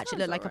mentioned a Patch patch. It sounds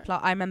looked like a alright.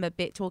 plot. I remember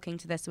talking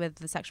to this with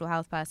the sexual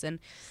health person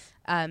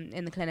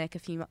in the clinic a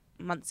few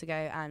months ago,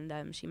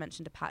 and she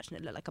mentioned a patch and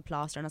it looked like a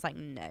plaster, and I was like,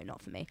 no,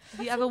 not for me.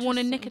 Have you ever worn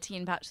a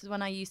nicotine patch? Because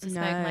when I used to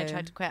smoke and I No.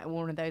 tried to quit, I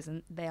wore one of those,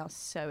 and they are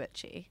so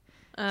itchy.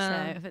 So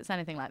Um, if it's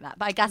anything like that,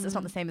 but I guess it's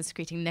not the same as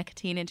secreting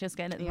nicotine into your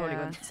skin. It probably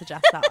Yeah. wouldn't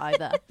suggest that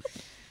either.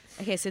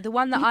 Okay, so the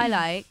one that I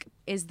like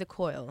is the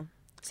coil.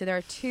 So there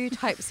are 2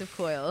 types of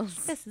coils.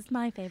 This is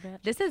my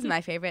favorite. This is my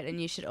favorite, and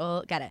you should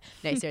all get it.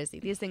 No, seriously,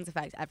 these things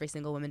affect every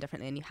single woman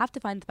differently, and you have to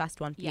find the best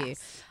one for you.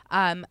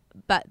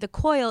 But the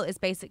coil is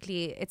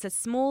basically, it's a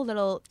small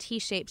little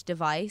T-shaped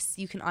device.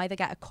 You can either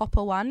get a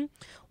copper one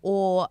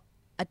or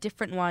a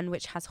different one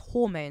which has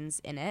hormones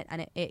in it,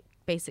 and it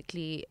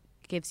basically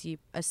gives you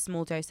a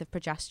small dose of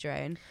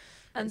progesterone.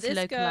 and It's this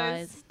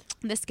localized.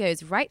 This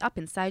goes right up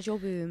inside your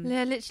womb.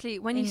 Yeah, literally,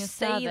 when In you your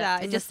say cervix. that,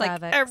 In it your just like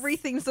cervix.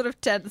 everything sort of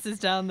tenses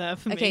down there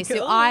for me. Okay,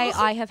 so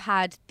I have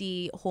had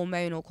the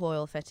hormonal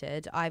coil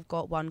fitted. I've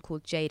got one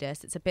called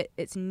Jadis.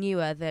 It's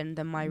newer than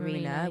the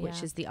Mirena, Mirena, which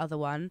yeah. is the other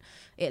one.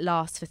 It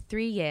lasts for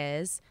 3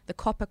 years. The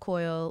copper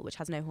coil, which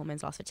has no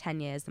hormones, lasts for 10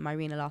 years. The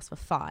Mirena lasts for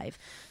 5.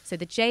 So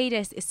the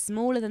Jadis is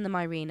smaller than the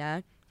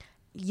Mirena.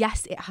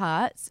 Yes, it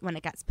hurts when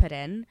it gets put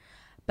in,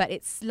 but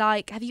it's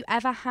like, have you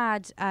ever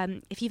had,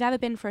 if you've ever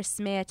been for a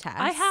smear test?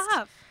 I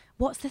have.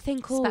 What's the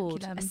thing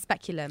called? Speculum. A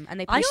speculum. And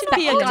they I put should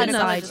be a speculum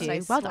inside gynecologist, you.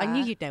 I Well, I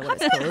knew swear. you'd know what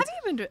Have it's you called.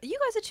 been doing? You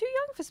guys are too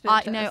young for spit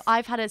No, tests.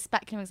 I've had a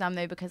speculum exam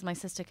though because my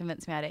sister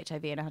convinced me I had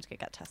HIV and I had to go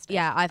get tested.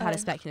 Yeah, I've had a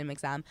speculum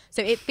exam.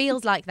 So it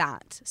feels like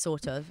that,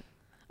 sort of.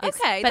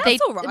 Okay, but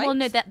that's all right. Well,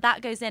 no, that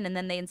goes in and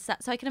then they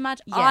insert. So I can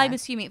imagine. Yeah. I'm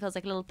assuming it feels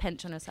like a little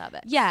pinch on your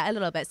cervix. Yeah, a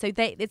little bit. So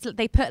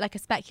they put like a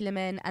speculum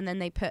in, and then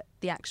they put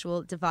the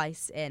actual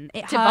device in.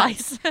 It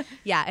Device. hurts.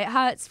 Yeah, it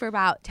hurts for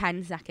about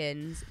 10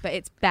 seconds, but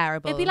it's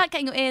bearable. It'd be like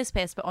getting your ears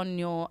pierced, but on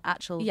your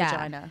actual Yeah.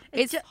 vagina.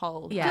 It's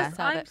whole. yeah. Just,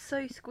 I'm cervix.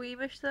 so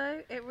squeamish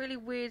though. It really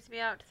weirds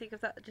me out to think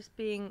of that just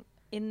being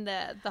in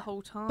there the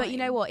whole time. But you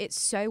know what? It's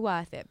so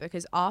worth it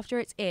because after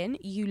it's in,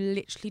 you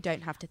literally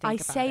don't have to think I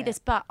about it. say this,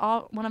 but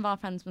one of our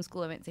friends from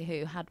school I went to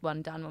who had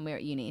one done when we were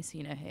at uni, so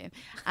you know who.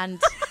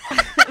 And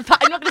but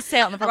I'm not going to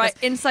say it on the podcast. Right,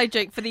 inside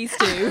joke for these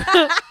two.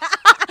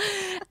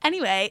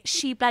 Anyway,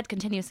 she bled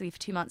continuously for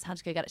 2 months. Had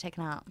to go get it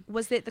taken out.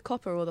 Was it the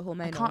copper or the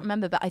hormonal? I can't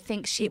remember, but I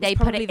think It was they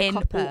put probably it the in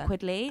copper.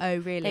 awkwardly. Oh,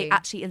 really? They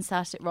actually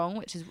inserted it wrong,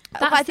 which is.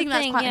 That's I the think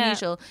that's thing, quite yeah.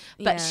 unusual.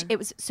 But Yeah. it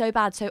was so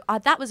bad. So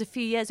that was a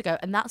few years ago,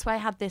 and that's why I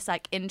had this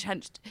like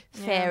entrenched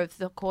fear Yeah. of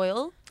the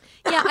coil.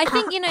 Yeah, I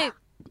think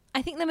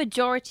I think the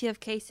majority of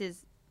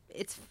cases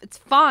it's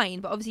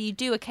fine, but obviously you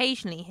do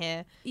occasionally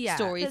hear Yeah.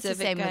 stories It's the of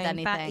same it with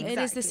going back. anything. It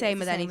is the Exactly, same it's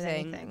with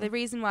anything. anything. The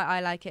reason why I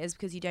like it is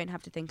because you don't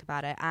have to think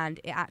about it, and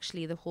it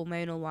actually, the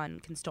hormonal one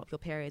can stop your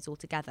periods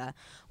altogether,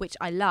 which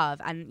I love.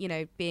 And, you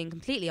know, being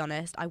completely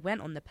honest, I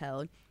went on the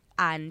pill,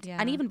 and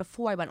even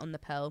before I went on the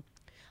pill,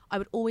 I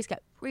would always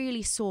get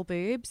really sore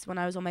boobs when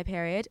I was on my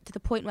period, to the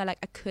point where like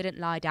I couldn't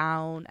lie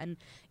down, and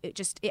it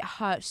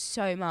hurt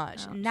so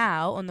much. Ouch.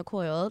 Now on the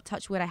coil,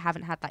 touch wood, I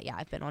haven't had that yet.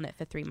 I've been on it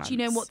for 3 months. Do you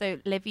know what though?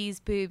 Livy's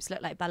boobs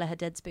look like Bella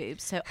Hadid's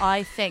boobs, so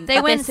I think They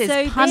that went this is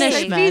so big.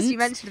 punishment. You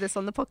mentioned this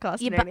on the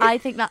podcast. Yeah, but I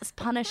think that's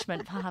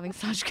punishment for having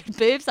such good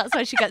boobs. That's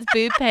why she gets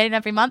boob pain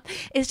every month.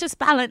 It's just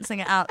balancing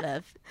it out,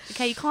 Liv.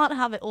 Okay, you can't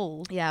have it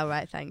all. Yeah, all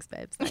right. Thanks,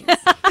 babes.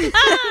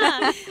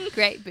 Thanks.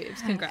 Great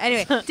boobs, congrats.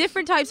 Anyway,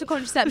 different types of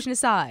contraception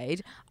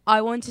aside,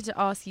 I wanted to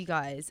ask you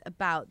guys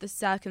about the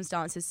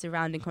circumstances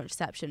surrounding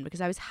contraception,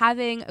 because I was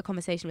having a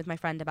conversation with my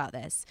friend about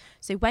this.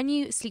 So when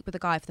you sleep with a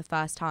guy for the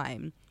first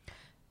time,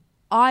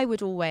 I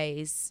would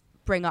always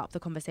bring up the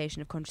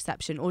conversation of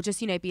contraception, or just,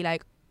 be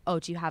like, oh,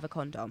 do you have a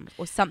condom,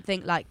 or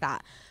something like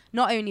that.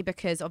 Not only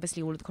because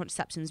obviously all of the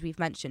contraceptions we've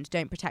mentioned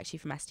don't protect you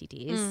from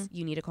STDs,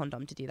 you need a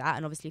condom to do that,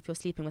 and obviously if you're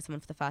sleeping with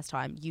someone for the first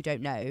time, you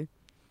don't know.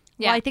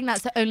 Yeah, well, I think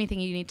that's the only thing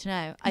you need to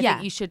know. I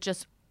think you should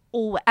just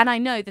always, and I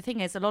know the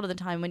thing is, a lot of the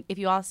time if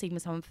you are sleeping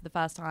with someone for the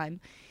first time,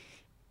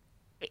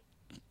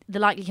 the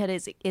likelihood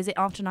is it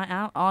after night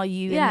out? Are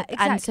you? Yeah,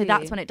 exactly. And so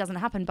that's when it doesn't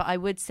happen. But I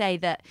would say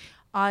that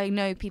I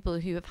know people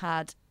who have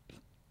had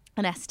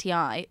an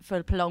STI for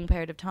a prolonged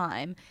period of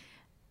time,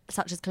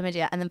 such as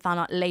chlamydia, and then found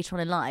out later on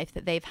in life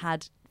that they've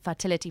had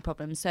fertility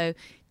problems. So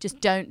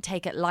just don't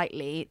take it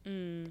lightly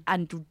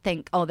and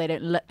think, oh, they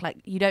don't look like,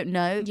 you don't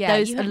know. Yeah,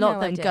 a lot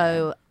of them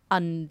go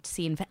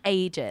unseen for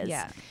ages.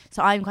 Yeah.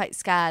 So I'm quite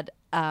scared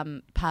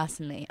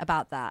personally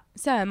about that.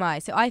 So am I.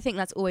 So I think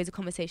that's always a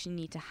conversation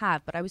you need to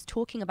have. But I was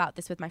talking about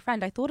this with my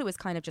friend. I thought it was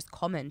kind of just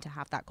common to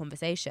have that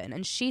conversation.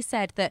 And she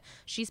said that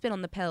she's been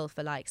on the pill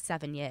for like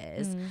 7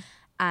 years.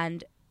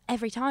 And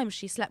every time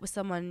she slept with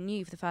someone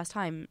new for the first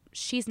time,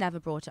 she's never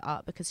brought it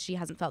up because she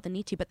hasn't felt the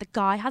need to. But the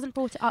guy hasn't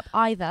brought it up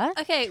either.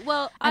 Okay,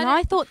 well... And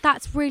I thought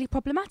that's really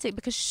problematic,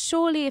 because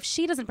surely if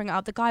she doesn't bring it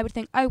up, the guy would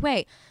think, oh,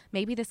 wait,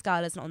 maybe this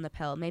girl isn't on the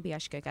pill. Maybe I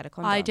should go get a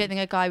condom. I don't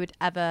think a guy would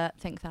ever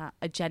think that.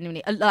 I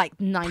genuinely... like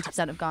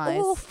 90% of guys.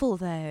 Awful,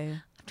 though.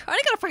 I'm trying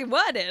to get a fucking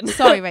word in.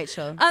 Sorry,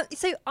 Rachel.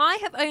 So I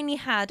have only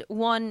had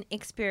one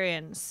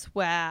experience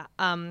where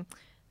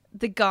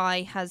the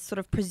guy has sort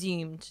of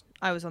presumed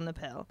I was on the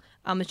pill.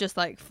 I was just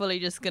like fully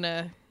just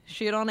gonna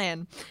shoot on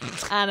in.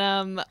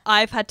 And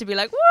I've had to be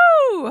like,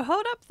 woo,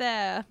 hold up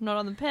there. I'm not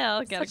on the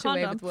pill. Get Such a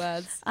condom. way with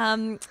words.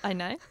 I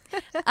know.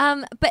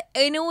 But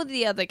in all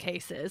the other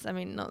cases, I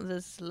mean,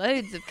 there's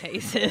loads of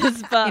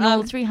cases, but in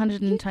all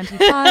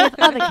 325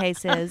 other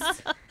cases,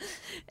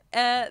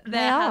 there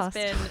has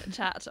been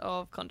chat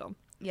of condom.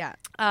 Yeah.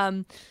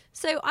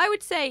 So I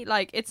would say,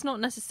 like, it's not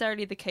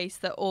necessarily the case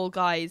that all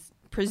guys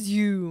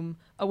presume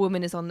a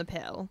woman is on the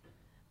pill.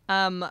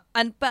 But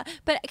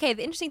okay,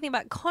 the interesting thing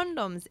about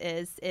condoms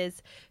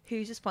is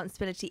whose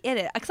responsibility it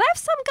is. Because I have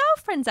some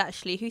girlfriends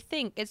actually who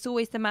think it's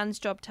always the man's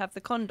job to have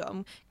the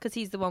condom because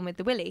he's the one with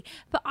the willy.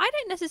 But I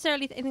don't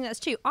necessarily think that's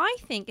true. I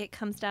think it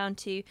comes down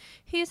to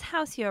whose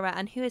house you're at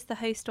and who is the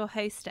host or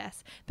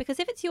hostess. Because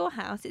if it's your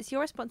house, it's your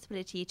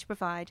responsibility to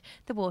provide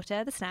the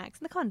water, the snacks,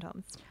 and the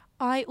condoms.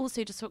 I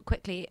also just thought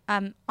quickly,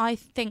 I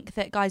think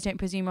that guys don't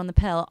presume on the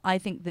pill. I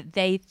think that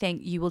they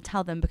think you will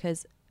tell them,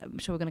 because I'm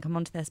sure we're going to come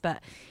on to this,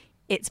 but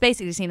it's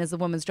basically seen as the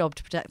woman's job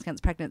to protect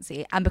against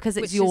pregnancy, and because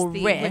it's your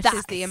risk,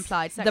 that's the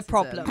implied sexism. The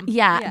problem.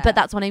 Yeah, but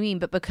that's what I mean.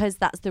 But because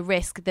that's the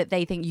risk that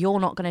they think you're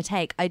not going to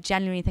take, I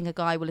genuinely think a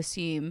guy will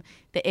assume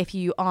that if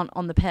you aren't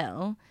on the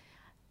pill,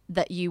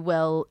 that you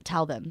will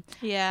tell them.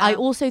 Yeah. I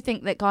also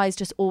think that guys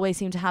just always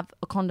seem to have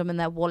a condom in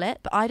their wallet,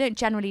 but I don't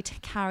generally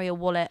carry a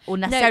wallet or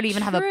necessarily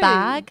even have a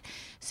bag,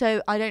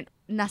 so I don't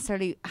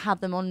necessarily have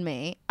them on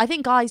me. I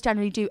think guys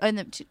generally do own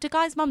them. Do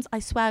guys' mums? I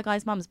swear,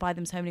 guys' mums buy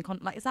them so many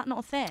condoms. Like, is that not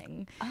a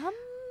thing?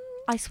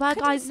 I swear,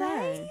 guys.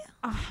 Say.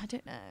 I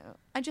don't know.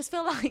 I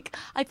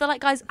feel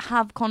like guys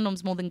have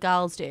condoms more than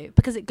girls do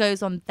because it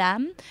goes on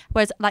them.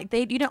 Whereas, like,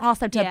 you don't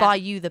ask them to buy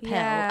you the pill.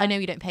 Yeah. I know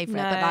you don't pay for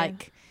it, but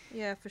like,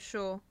 yeah, for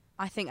sure.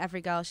 I think every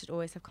girl should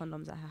always have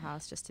condoms at her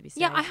house just to be safe.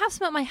 Yeah, I have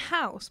some at my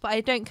house, but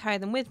I don't carry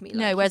them with me. Like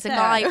no, whereas a said.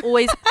 guy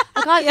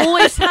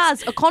always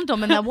has a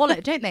condom in their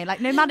wallet, don't they? Like,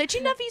 no matter, do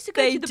you never used to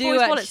go They to the do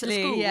boys' wallets at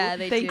actually. school? Yeah,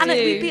 they They do. And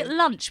we'd be at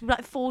lunch, we'd be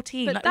like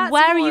 14. But Like, that's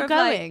where are more you of,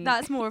 like, going?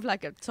 that's more of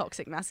like a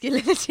toxic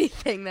masculinity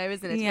thing, though,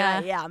 isn't it? Yeah.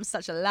 Like, yeah, I'm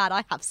such a lad.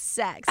 I have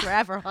sex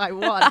wherever I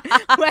want,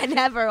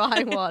 whenever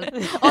I want,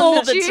 All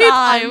on the tube,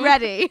 I'm time.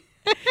 ready.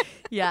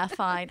 Yeah,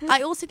 fine.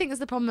 I also think there's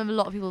the problem of a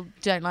lot of people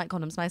don't like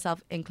condoms,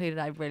 myself included.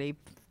 I really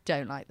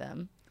don't like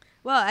them.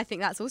 Well, I think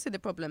that's also the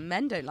problem.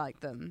 Men don't like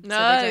them, No,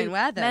 so they don't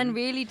wear them. men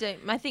really don't.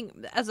 I think,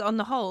 as on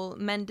the whole,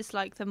 men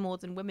dislike them more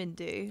than women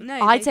do.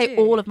 No, I'd they say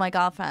do. all of my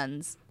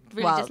girlfriends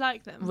Really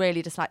dislike them.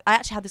 Really dislike. I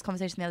actually had this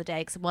conversation the other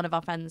day because one of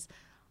our friends,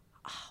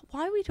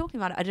 why are we talking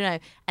about it? I don't know.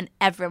 And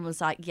everyone was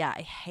like, yeah,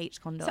 I hate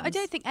condoms. So I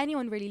don't think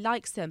anyone really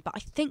likes them, but I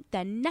think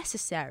they're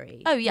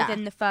necessary. Oh, yeah.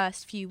 Within the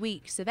first few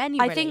weeks of any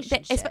I think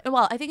that, relationship.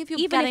 I think if you're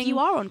even getting, if you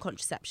are on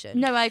contraception.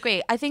 No, I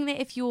agree. I think that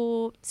if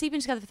you're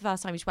sleeping together for the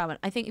first time, you should wear one.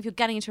 I think if you're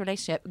getting into a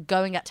relationship,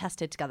 go and get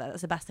tested together.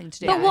 That's the best thing to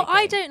do. But what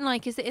I don't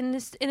like is that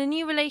in a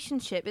new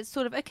relationship, it's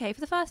sort of, okay,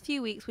 for the first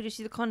few weeks, we'll just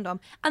use a condom.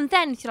 And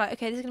then if you're like,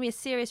 okay, this is going to be a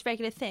serious,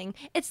 regular thing,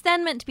 it's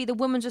then meant to be the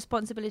woman's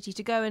responsibility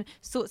to go and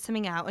sort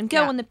something out and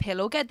go on the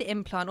pill or get the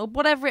implant or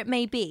whatever it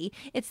may be.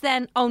 It's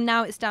then,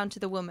 now it's down to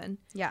the woman.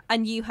 Yeah.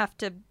 And you have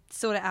to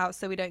sort it out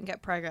so we don't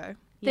get preggo.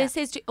 This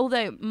is,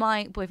 although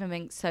my boyfriend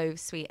being so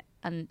sweet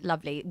and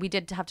lovely. We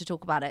did have to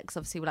talk about it because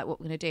obviously we're like, what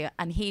we're going to do.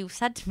 And he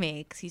said to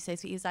me, because he's so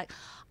sweet, he's like,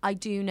 I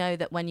do know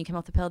that when you came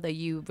off the pill, though,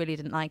 you really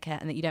didn't like it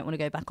and that you don't want to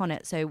go back on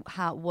it. So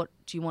what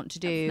do you want to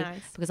do? That's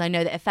nice. Because I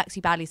know that it affects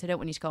you badly, so I don't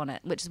want you to go on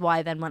it, which is why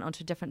I then went on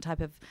to a different type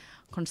of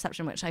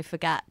contraception, which I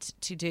forget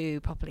to do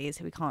properly.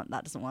 So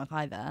that doesn't work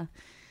either.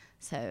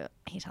 So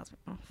he tells me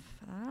off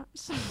for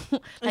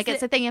that. Like,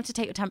 it's a thing, you have to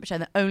take your temperature,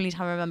 and the only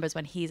time I remember is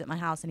when he's at my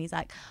house and he's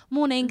like,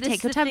 morning,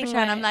 take your temperature,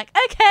 and I'm like,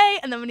 okay,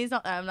 and then when he's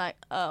not there, I'm like,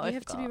 oh, You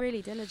have to be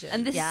really diligent.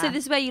 And this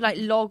is where you like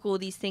log all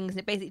these things, and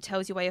it basically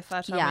tells you where you're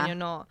fertile when you're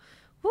not.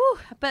 Woo,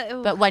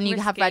 but when you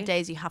risky. have red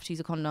days, you have to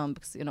use a condom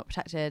because you're not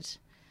protected.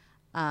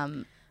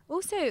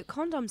 Also,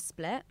 condoms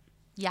split.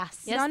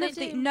 Yes.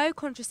 No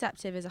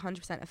contraceptive is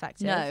 100%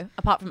 effective. No,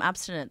 apart from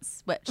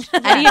abstinence, which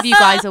any of you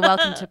guys are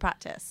welcome to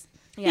practice.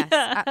 Yes,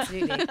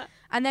 absolutely.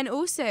 And then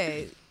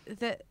also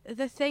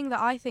the thing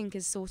that I think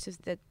is sort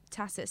of the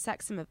tacit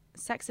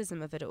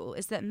sexism of it all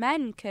is that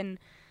men can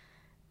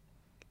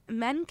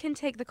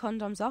take the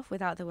condoms off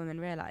without the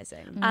women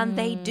realizing. And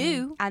they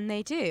do. And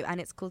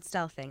it's called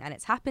stealthing, and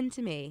it's happened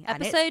to me.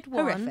 Episode and it's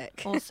 1.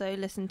 Horrific. Also,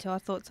 listen to our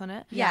thoughts on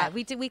it. Yeah,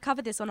 we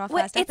covered this on our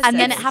first episode. And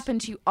then it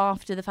happened to you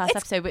after the first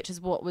episode, which is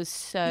what was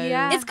so...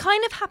 Yeah. It's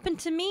kind of happened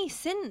to me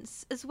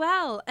since as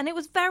well. And it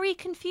was very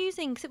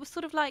confusing because it was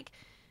sort of like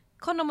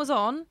condom was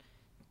on,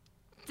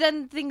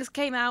 then things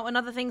came out and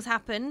other things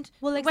happened.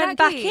 Well, It went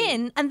back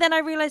in, and then I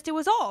realised it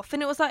was off,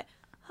 and it was like,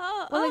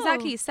 Well,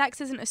 exactly.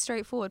 Sex isn't a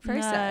straightforward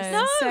process.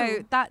 No.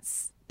 So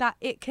that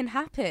it can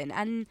happen,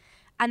 and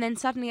then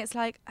suddenly it's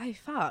like, oh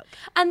fuck.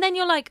 And then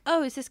you're like,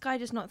 oh, is this guy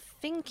just not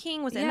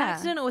thinking? Was it an Yeah.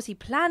 accident, or was he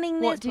planning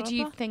this? What did Blah,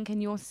 you blah. think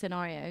in your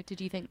scenario? Did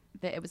you think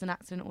that it was an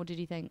accident, or did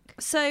you think...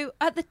 So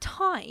at the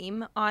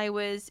time, I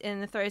was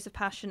in the throes of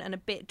passion and a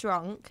bit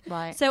drunk.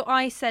 Right. So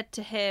I said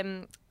to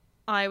him,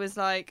 I was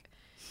like,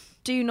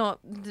 do not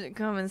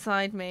come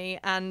inside me,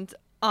 and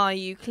are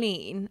you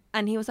clean?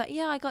 And he was like,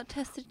 yeah, I got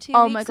tested 2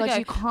 Oh weeks my God, ago.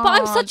 you can't.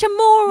 But I'm such a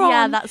moron.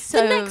 Yeah, that's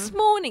so... The next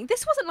morning,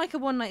 this wasn't like a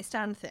one-night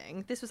stand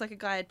thing. This was like a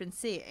guy I'd been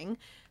seeing.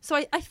 So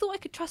I thought I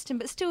could trust him,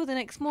 but still the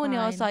next morning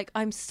I was Fine. like,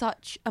 I'm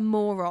such a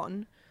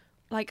moron.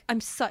 Like,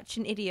 I'm such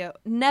an idiot.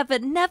 Never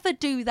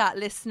do that,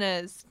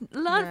 listeners.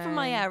 Learn from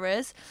my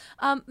errors.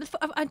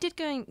 I did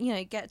go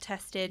and, get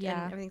tested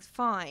Yeah. and everything's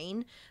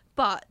fine.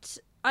 But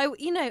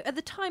at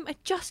the time, I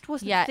just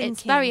wasn't thinking.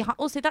 It's very hard.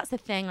 Also, that's the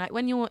thing. Like,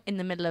 when you're in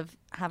the middle of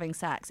having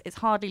sex, it's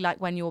hardly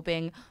like when you're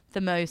being the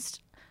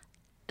most,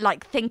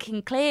 like,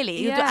 thinking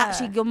clearly. Yeah.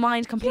 Actually, your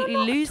mind completely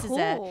not at loses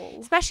it. all.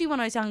 Especially when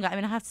I was younger. I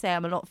mean, I have to say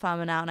I'm a lot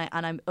firmer now,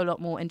 and I'm a lot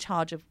more in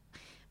charge of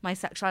my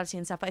sexuality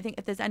and stuff. But I think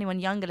if there's anyone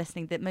younger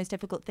listening, the most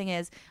difficult thing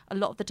is a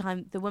lot of the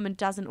time the woman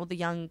doesn't, or the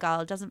young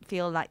girl doesn't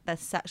feel like the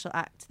sexual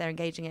act they're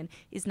engaging in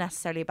is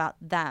necessarily about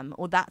them,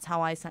 or that's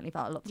how I certainly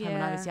felt a lot of the time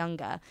when I was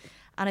younger.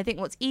 And I think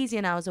what's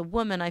easier now as a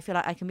woman, I feel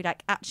like I can be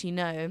like, actually,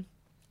 no,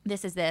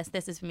 this is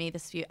for me,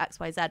 this is for you, X,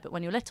 Y, Z. But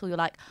when you're little, you're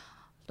like,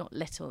 not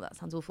little, that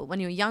sounds awful. When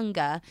you're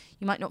younger,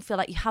 you might not feel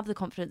like you have the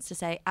confidence to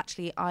say,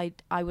 actually, I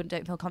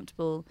don't feel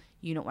comfortable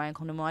you not wearing a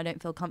condom, or I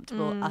don't feel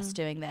comfortable us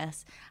doing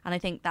this. And I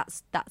think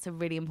that's a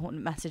really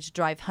important message to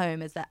drive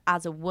home, is that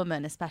as a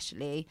woman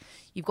especially,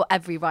 you've got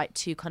every right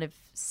to kind of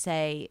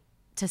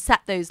to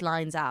set those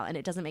lines out, and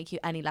it doesn't make you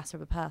any less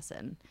of a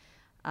person.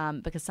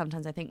 Because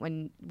sometimes I think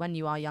when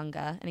you are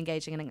younger and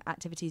engaging in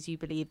activities, you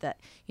believe that,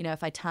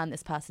 if I turn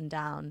this person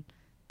down,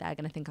 they're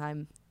going to think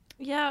I'm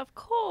of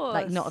course.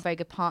 like not a very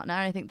good partner.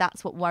 And I think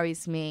that's what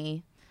worries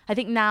me. I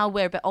think now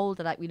we're a bit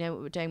older, like we know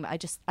what we're doing,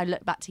 but I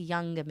look back to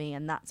younger me,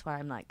 and that's where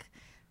I'm like,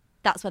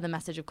 that's where the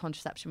message of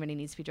contraception really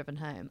needs to be driven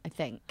home, I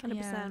think.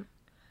 100%. And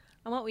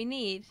what we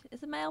need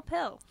is a male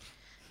pill.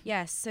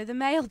 Yes, so the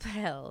male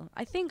pill.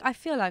 I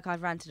feel like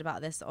I've ranted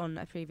about this on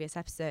a previous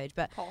episode,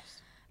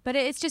 but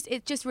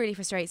it just really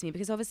frustrates me,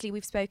 because obviously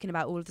we've spoken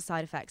about all of the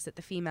side effects that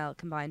the female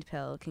combined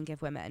pill can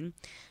give women.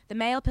 The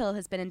male pill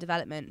has been in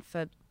development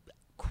for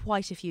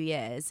quite a few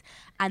years,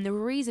 and the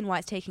reason why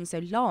it's taking so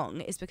long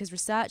is because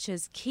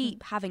researchers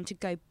keep having to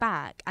go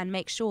back and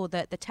make sure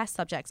that the test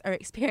subjects are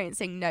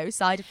experiencing no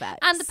side effects.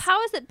 And the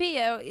powers that be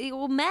are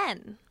all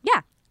men.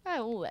 Yeah.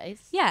 Oh,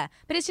 always. Yeah,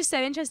 but it's just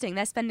so interesting.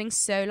 They're spending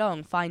so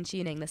long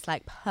fine-tuning this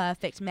like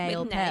perfect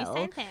male With no pill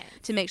side effects.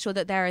 to make sure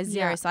that there are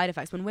zero side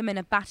effects when women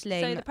are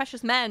battling. So the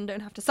precious men don't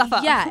have to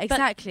suffer. Yeah, But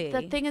exactly.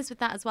 the thing is with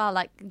that as well,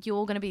 like,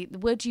 you're going to be,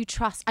 would you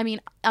trust, I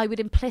mean, I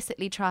would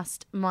implicitly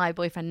trust my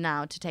boyfriend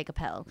now to take a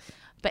pill.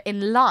 But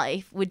in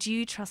life, would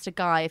you trust a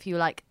guy if you were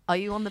like, are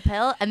you on the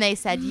pill? And they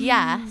said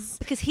yes.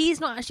 Because he's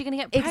not actually going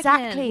to get pregnant.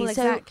 Exactly. Well,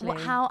 so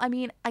exactly. how, I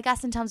mean, I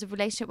guess in terms of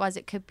relationship-wise,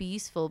 it could be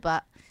useful,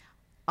 but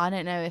I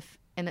don't know if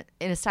in a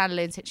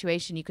standalone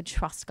situation you could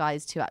trust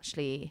guys to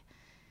actually...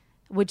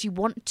 Would you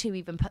want to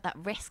even put that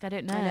risk? I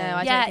don't know. I know,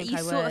 I Yeah, don't think you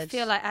I sort of would.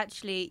 feel like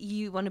actually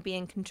you want to be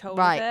in control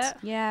Right. of it.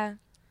 Yeah.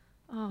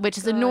 Oh, Which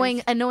is God.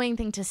 annoying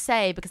thing to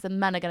say, because the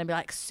men are going to be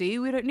like, see,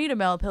 we don't need a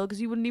male pill because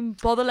you wouldn't even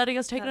bother letting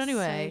us take That's it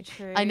anyway. so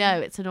true. I know,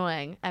 it's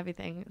annoying.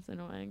 Everything is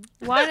annoying.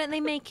 Why don't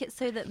they make it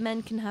so that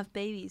men can have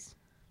babies?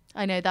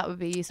 I know that would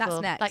be useful.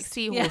 That's next. Like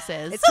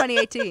seahorses. It's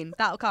 2018.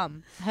 That'll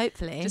come.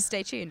 Hopefully. Just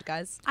stay tuned,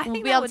 guys. I we'll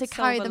think be that able would to solve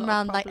carry a them lot of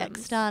around like problems.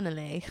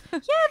 externally. Yeah,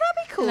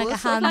 that'd be cool. Like a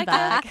Sort of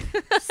handbag.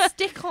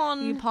 Stick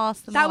on. You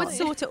pass them That on. would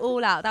sort it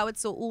all out. That would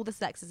sort all the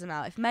sexism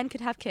out. If men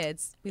could have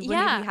kids, we wouldn't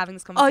Yeah. be having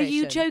this Are conversation.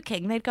 you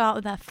joking? They'd go out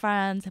with their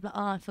friends. They'd be like,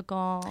 oh, I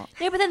forgot.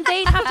 Yeah, but then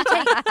they'd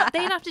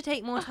have to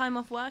take more time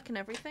off work and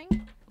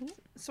everything.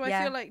 So I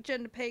Yeah. feel like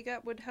gender pay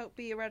gap would help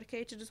be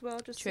eradicated as well.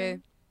 Just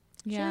True.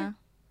 Yeah.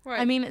 Right.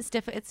 I mean, it's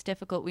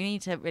difficult. We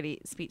need to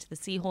really speak to the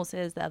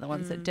seahorses. They're the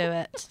ones that do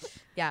it.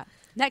 Yeah.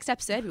 Next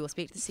episode, we will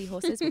speak to the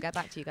seahorses. We'll get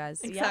back to you guys.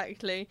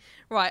 Exactly.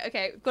 Right,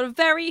 okay. We've got a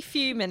very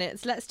few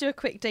minutes. Let's do a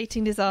quick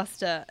dating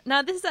disaster.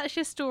 Now, this is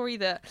actually a story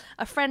that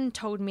a friend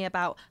told me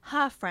about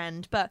her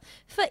friend, but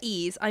for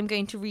ease, I'm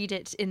going to read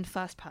it in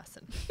first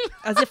person,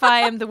 as if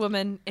I am the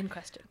woman in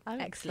question. I'm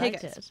Excellent.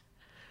 excited.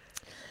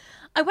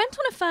 I went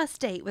on a first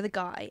date with a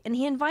guy, and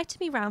he invited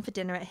me round for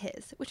dinner at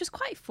his, which was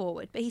quite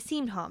forward, but he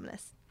seemed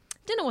harmless.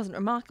 Dinner wasn't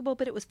remarkable,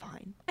 but it was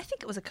fine. I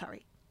think it was a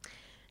curry.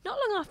 Not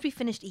long after we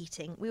finished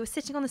eating, we were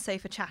sitting on the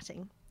sofa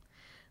chatting.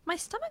 My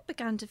stomach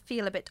began to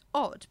feel a bit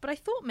odd, but I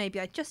thought maybe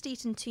I'd just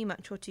eaten too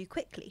much or too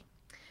quickly.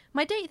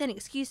 My date then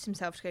excused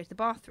himself to go to the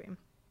bathroom.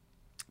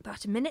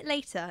 About a minute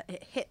later,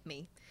 it hit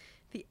me.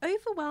 The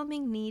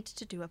overwhelming need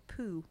to do a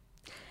poo.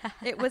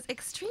 It was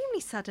extremely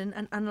sudden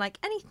and unlike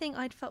anything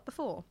I'd felt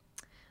before.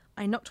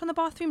 I knocked on the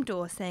bathroom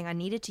door saying I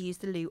needed to use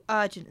the loo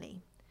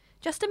urgently.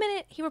 Just a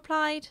minute, he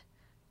replied,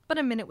 but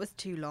a minute was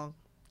too long.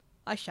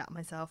 I shat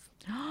myself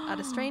at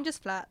a stranger's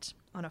flat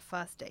on a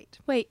first date.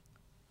 Wait.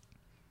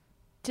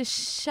 Does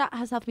shat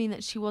herself mean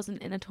that she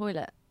wasn't in a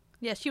toilet?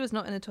 Yeah, she was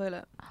not in the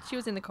toilet. She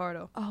was in the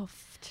corridor. Oh,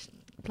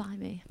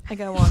 blimey. I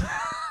go on.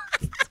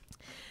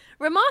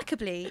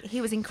 Remarkably, he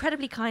was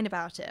incredibly kind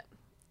about it.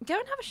 Go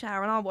and have a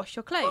shower and I'll wash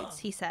your clothes,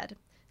 he said.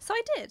 So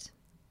I did.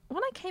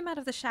 When I came out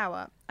of the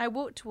shower, I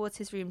walked towards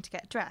his room to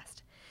get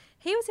dressed.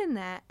 He was in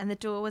there and the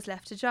door was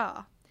left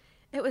ajar.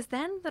 It was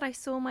then that I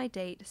saw my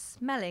date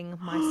smelling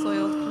my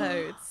soiled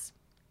clothes.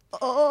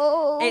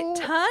 Oh.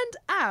 It turned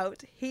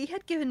out he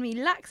had given me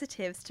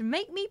laxatives to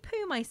make me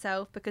poo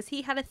myself because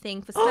he had a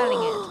thing for smelling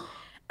it.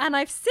 And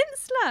I've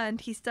since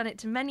learned he's done it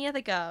to many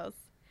other girls.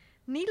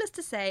 Needless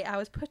to say, I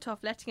was put off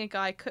letting a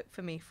guy cook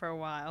for me for a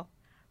while.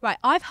 Right,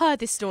 I've heard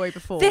this story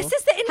before. This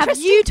is the Have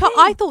interesting you thing.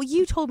 I thought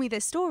you told me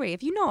this story.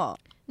 Have you not?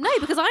 No,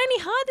 because I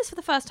only heard this for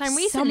the first time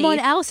recently. Someone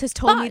else has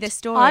told me but this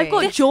story. I've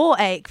got jaw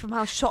ache from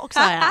how shocked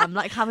I am,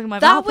 like having my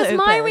That mouth was open.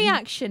 my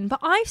reaction, but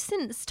I've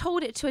since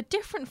told it to a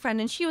different friend,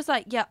 and she was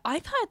like, "Yeah,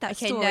 I've heard that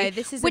Okay, story." no,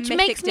 this is a which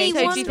mythic makes me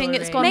dating wonder, Do you think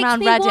it's story. gone makes around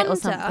me Reddit or wonder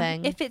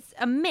something? if it's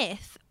a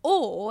myth,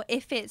 or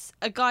if it's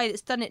a guy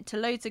that's done it to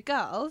loads of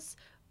girls,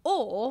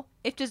 or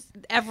if just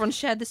everyone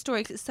shared the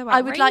story because it's so outrageous.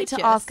 I would like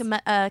to ask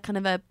kind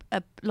of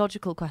a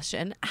logical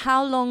question.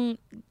 How long,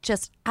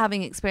 just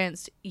having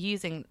experienced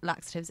using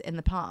laxatives in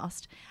the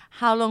past,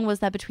 how long was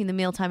there between the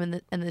mealtime and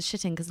the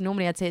shitting? Because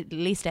normally I'd say at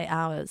least 8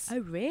 hours. Oh,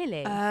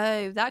 really?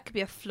 Oh, that could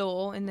be a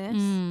flaw in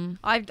this.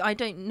 I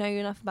don't know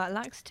enough about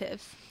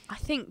laxatives. I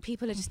think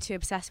people are just too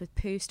obsessed with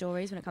poo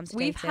stories when it comes to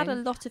We've dating. had a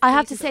lot of. I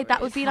have to poo say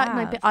that would be like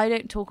my Have. bit. We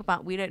don't talk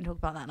about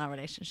that in our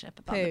relationship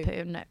about the Poo.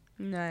 poo. No.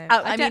 No,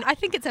 I mean, I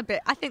think it's a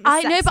bit. I think the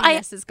I know, but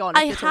sexiness has gone. if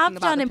I you're talking have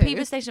about done the in poo.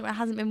 previous relationship where it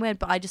hasn't been weird,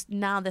 but I just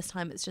now this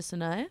time it's just a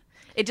no.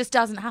 It just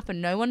doesn't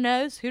happen. No one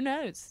knows. Who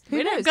knows? Who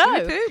we knows? don't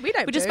Do go. we poo? We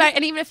don't We're just poo. very,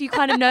 and even if you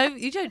kind of know,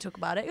 you don't talk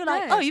about it. You're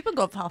like, No. oh, you've been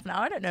gone for half an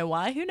hour. I don't know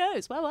why. Who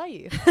knows? Where were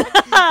you?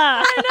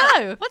 I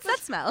don't know. What's that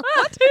smell?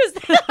 What? Who's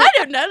that? I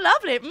don't know.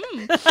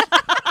 Lovely.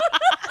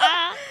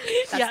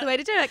 That's the way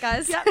to do it,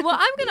 guys. Yeah, what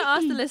I'm going to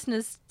ask the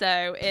listeners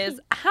though is,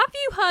 have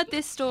you heard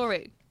this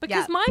story?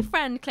 Because Yeah. my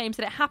friend claims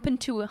that it happened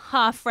to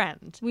her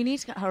friend, We need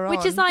to get her on.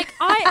 which is like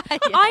I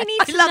need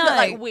to I love know. that,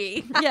 like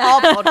we. Yeah.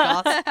 Our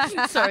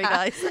podcast. Sorry,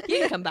 guys. You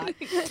can come back.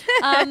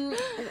 I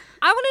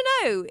want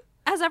to know.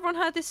 Has everyone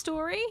heard this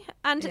story?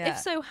 And Yeah. if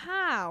so,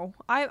 how?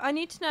 I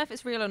need to know if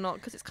it's real or not,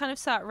 because it's kind of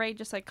so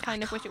outrageous. I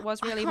kind of wish it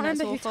was real, I can't even though it's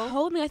remember who awful.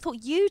 told me. I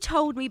thought you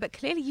told me, but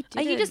clearly you Are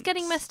didn't. you just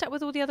getting messed up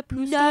with all the other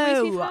poo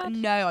stories we've No, had?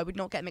 no, I would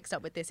not get mixed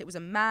up with this. It was a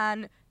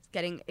man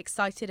getting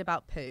excited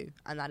about poo,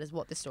 and that is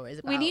what this story is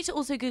about. We need to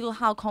also Google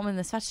how common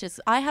this fetish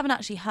is. I haven't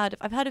actually heard of.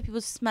 I've heard of people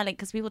smelling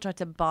because people try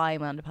to buy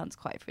my underpants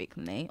quite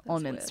frequently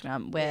on weird.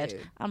 Instagram. Weird.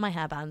 Weird. And my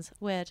hairbands.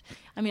 Weird.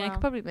 I mean, I Wow.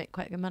 could probably make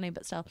quite good money,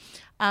 but still.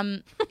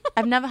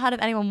 I've never heard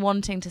of anyone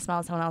wanting to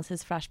smell someone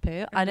else's fresh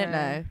poo. I don't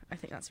know. I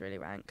think that's really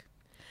rank.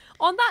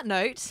 On that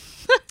note,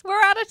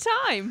 we're out of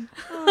time.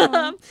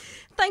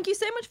 Thank you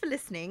so much for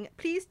listening.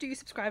 Please do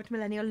subscribe to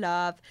Millennial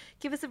Love.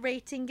 Give us a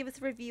rating, give us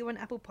a review on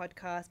Apple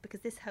Podcasts,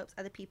 because this helps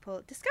other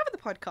people discover the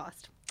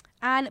podcast.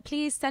 And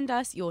please send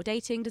us your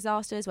dating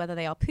disasters, whether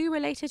they are poo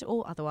related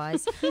or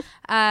otherwise,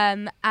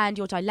 and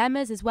your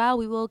dilemmas as well.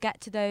 We will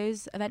get to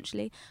those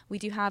eventually. We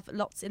do have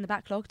lots in the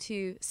backlog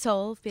to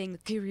solve, being the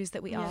gurus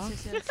that we are.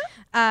 Yes.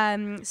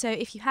 So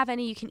if you have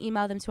any, you can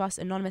email them to us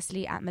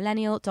anonymously at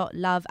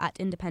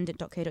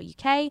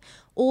millennial.love@independent.co.uk,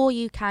 or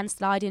you can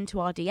slide into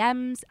our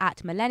DMs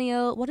at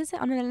millennial. What is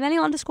it? On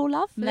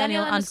millennial_love?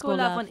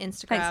 Millennial_love on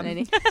Instagram.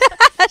 Thanks,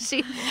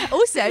 Anoni.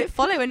 Also,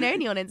 follow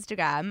Anoni on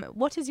Instagram.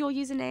 What is your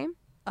username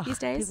these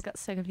days? People got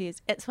so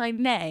confused. It's my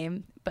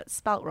name, but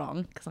spelt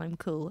wrong because I'm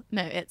cool.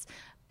 No, it's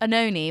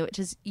Anoni, which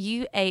is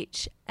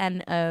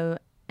UHNONEE,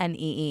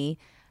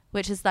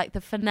 which is like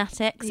the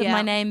phonetics of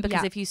my name,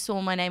 because if you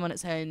saw my name on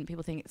its own,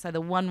 people think it's either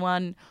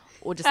 1-1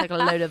 or just like a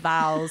load of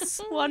vowels.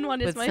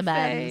 1-1 is with my some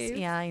N's. fave.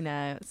 Yeah, I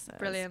know. It's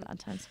Brilliant. Bad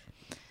times.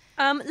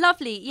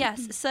 Lovely.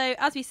 Yes. So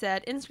as we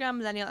said,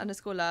 Instagram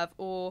millennial_love,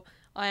 or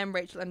I am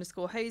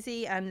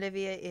Rachel_Hosey, and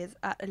Olivia is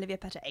at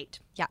OliviaPetter8.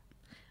 Yeah.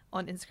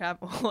 On Instagram,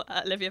 or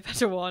at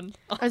OliviaPetter1.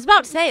 I was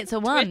about to say it's a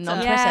 1 on Twitter.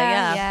 Twitter.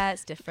 Yeah. Yeah,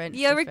 it's different.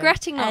 You're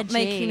regretting not Edgy.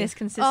 making this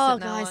consistent. Oh,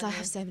 now, guys, aren't I you?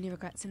 have so many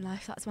regrets in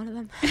life. That's one of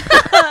them.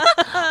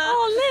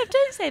 Oh, Liv,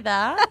 don't say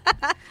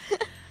that.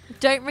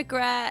 Don't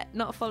regret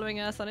not following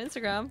us on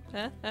Instagram.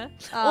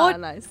 Oh,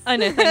 nice. I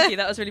know, thank you.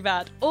 That was really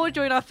bad. Or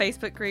join our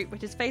Facebook group,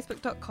 which is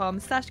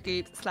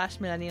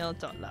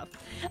facebook.com/groups/millennial.love.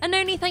 And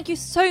Noni, thank you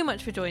so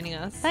much for joining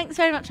us. Thanks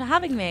very much for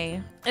having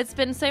me. It's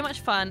been so much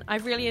fun.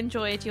 I've really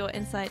enjoyed your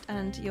insight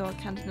and your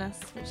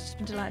candidness, which has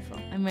been delightful.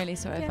 I'm really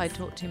sorry if I Yes.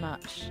 talk too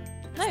much.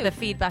 No. It's the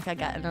feedback I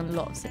get in a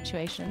lot of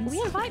situations.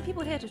 We invite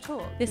people here to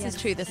talk. This is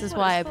true. This is what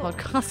why I it's for.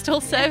 podcast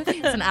also.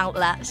 It's an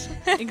outlet.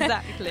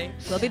 Exactly.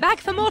 We'll be back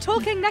for more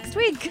talking next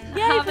week.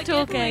 Yay Have for a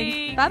good talking.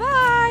 week.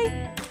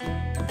 Bye-bye.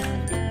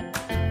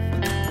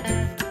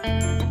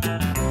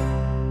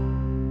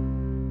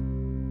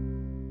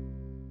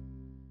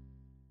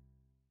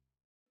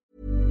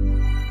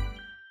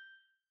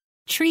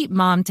 Treat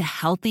mom to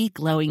healthy,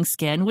 glowing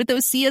skin with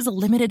Osea's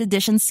limited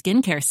edition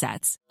skincare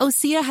sets.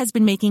 Osea has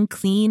been making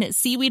clean,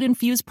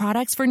 seaweed-infused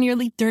products for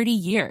nearly 30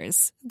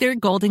 years. Their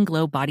Golden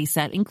Glow body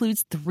set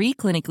includes 3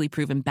 clinically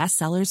proven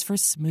bestsellers for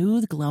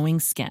smooth,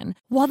 glowing skin,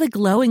 while the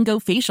Glow and Go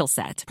facial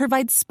set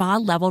provides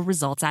spa-level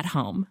results at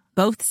home.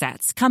 Both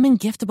sets come in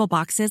giftable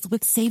boxes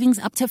with savings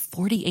up to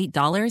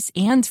 $48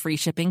 and free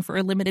shipping for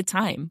a limited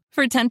time.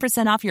 For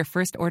 10% off your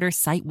first order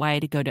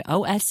site-wide, go to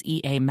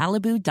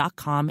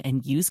OSEAMalibu.com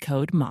and use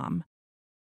code MOM.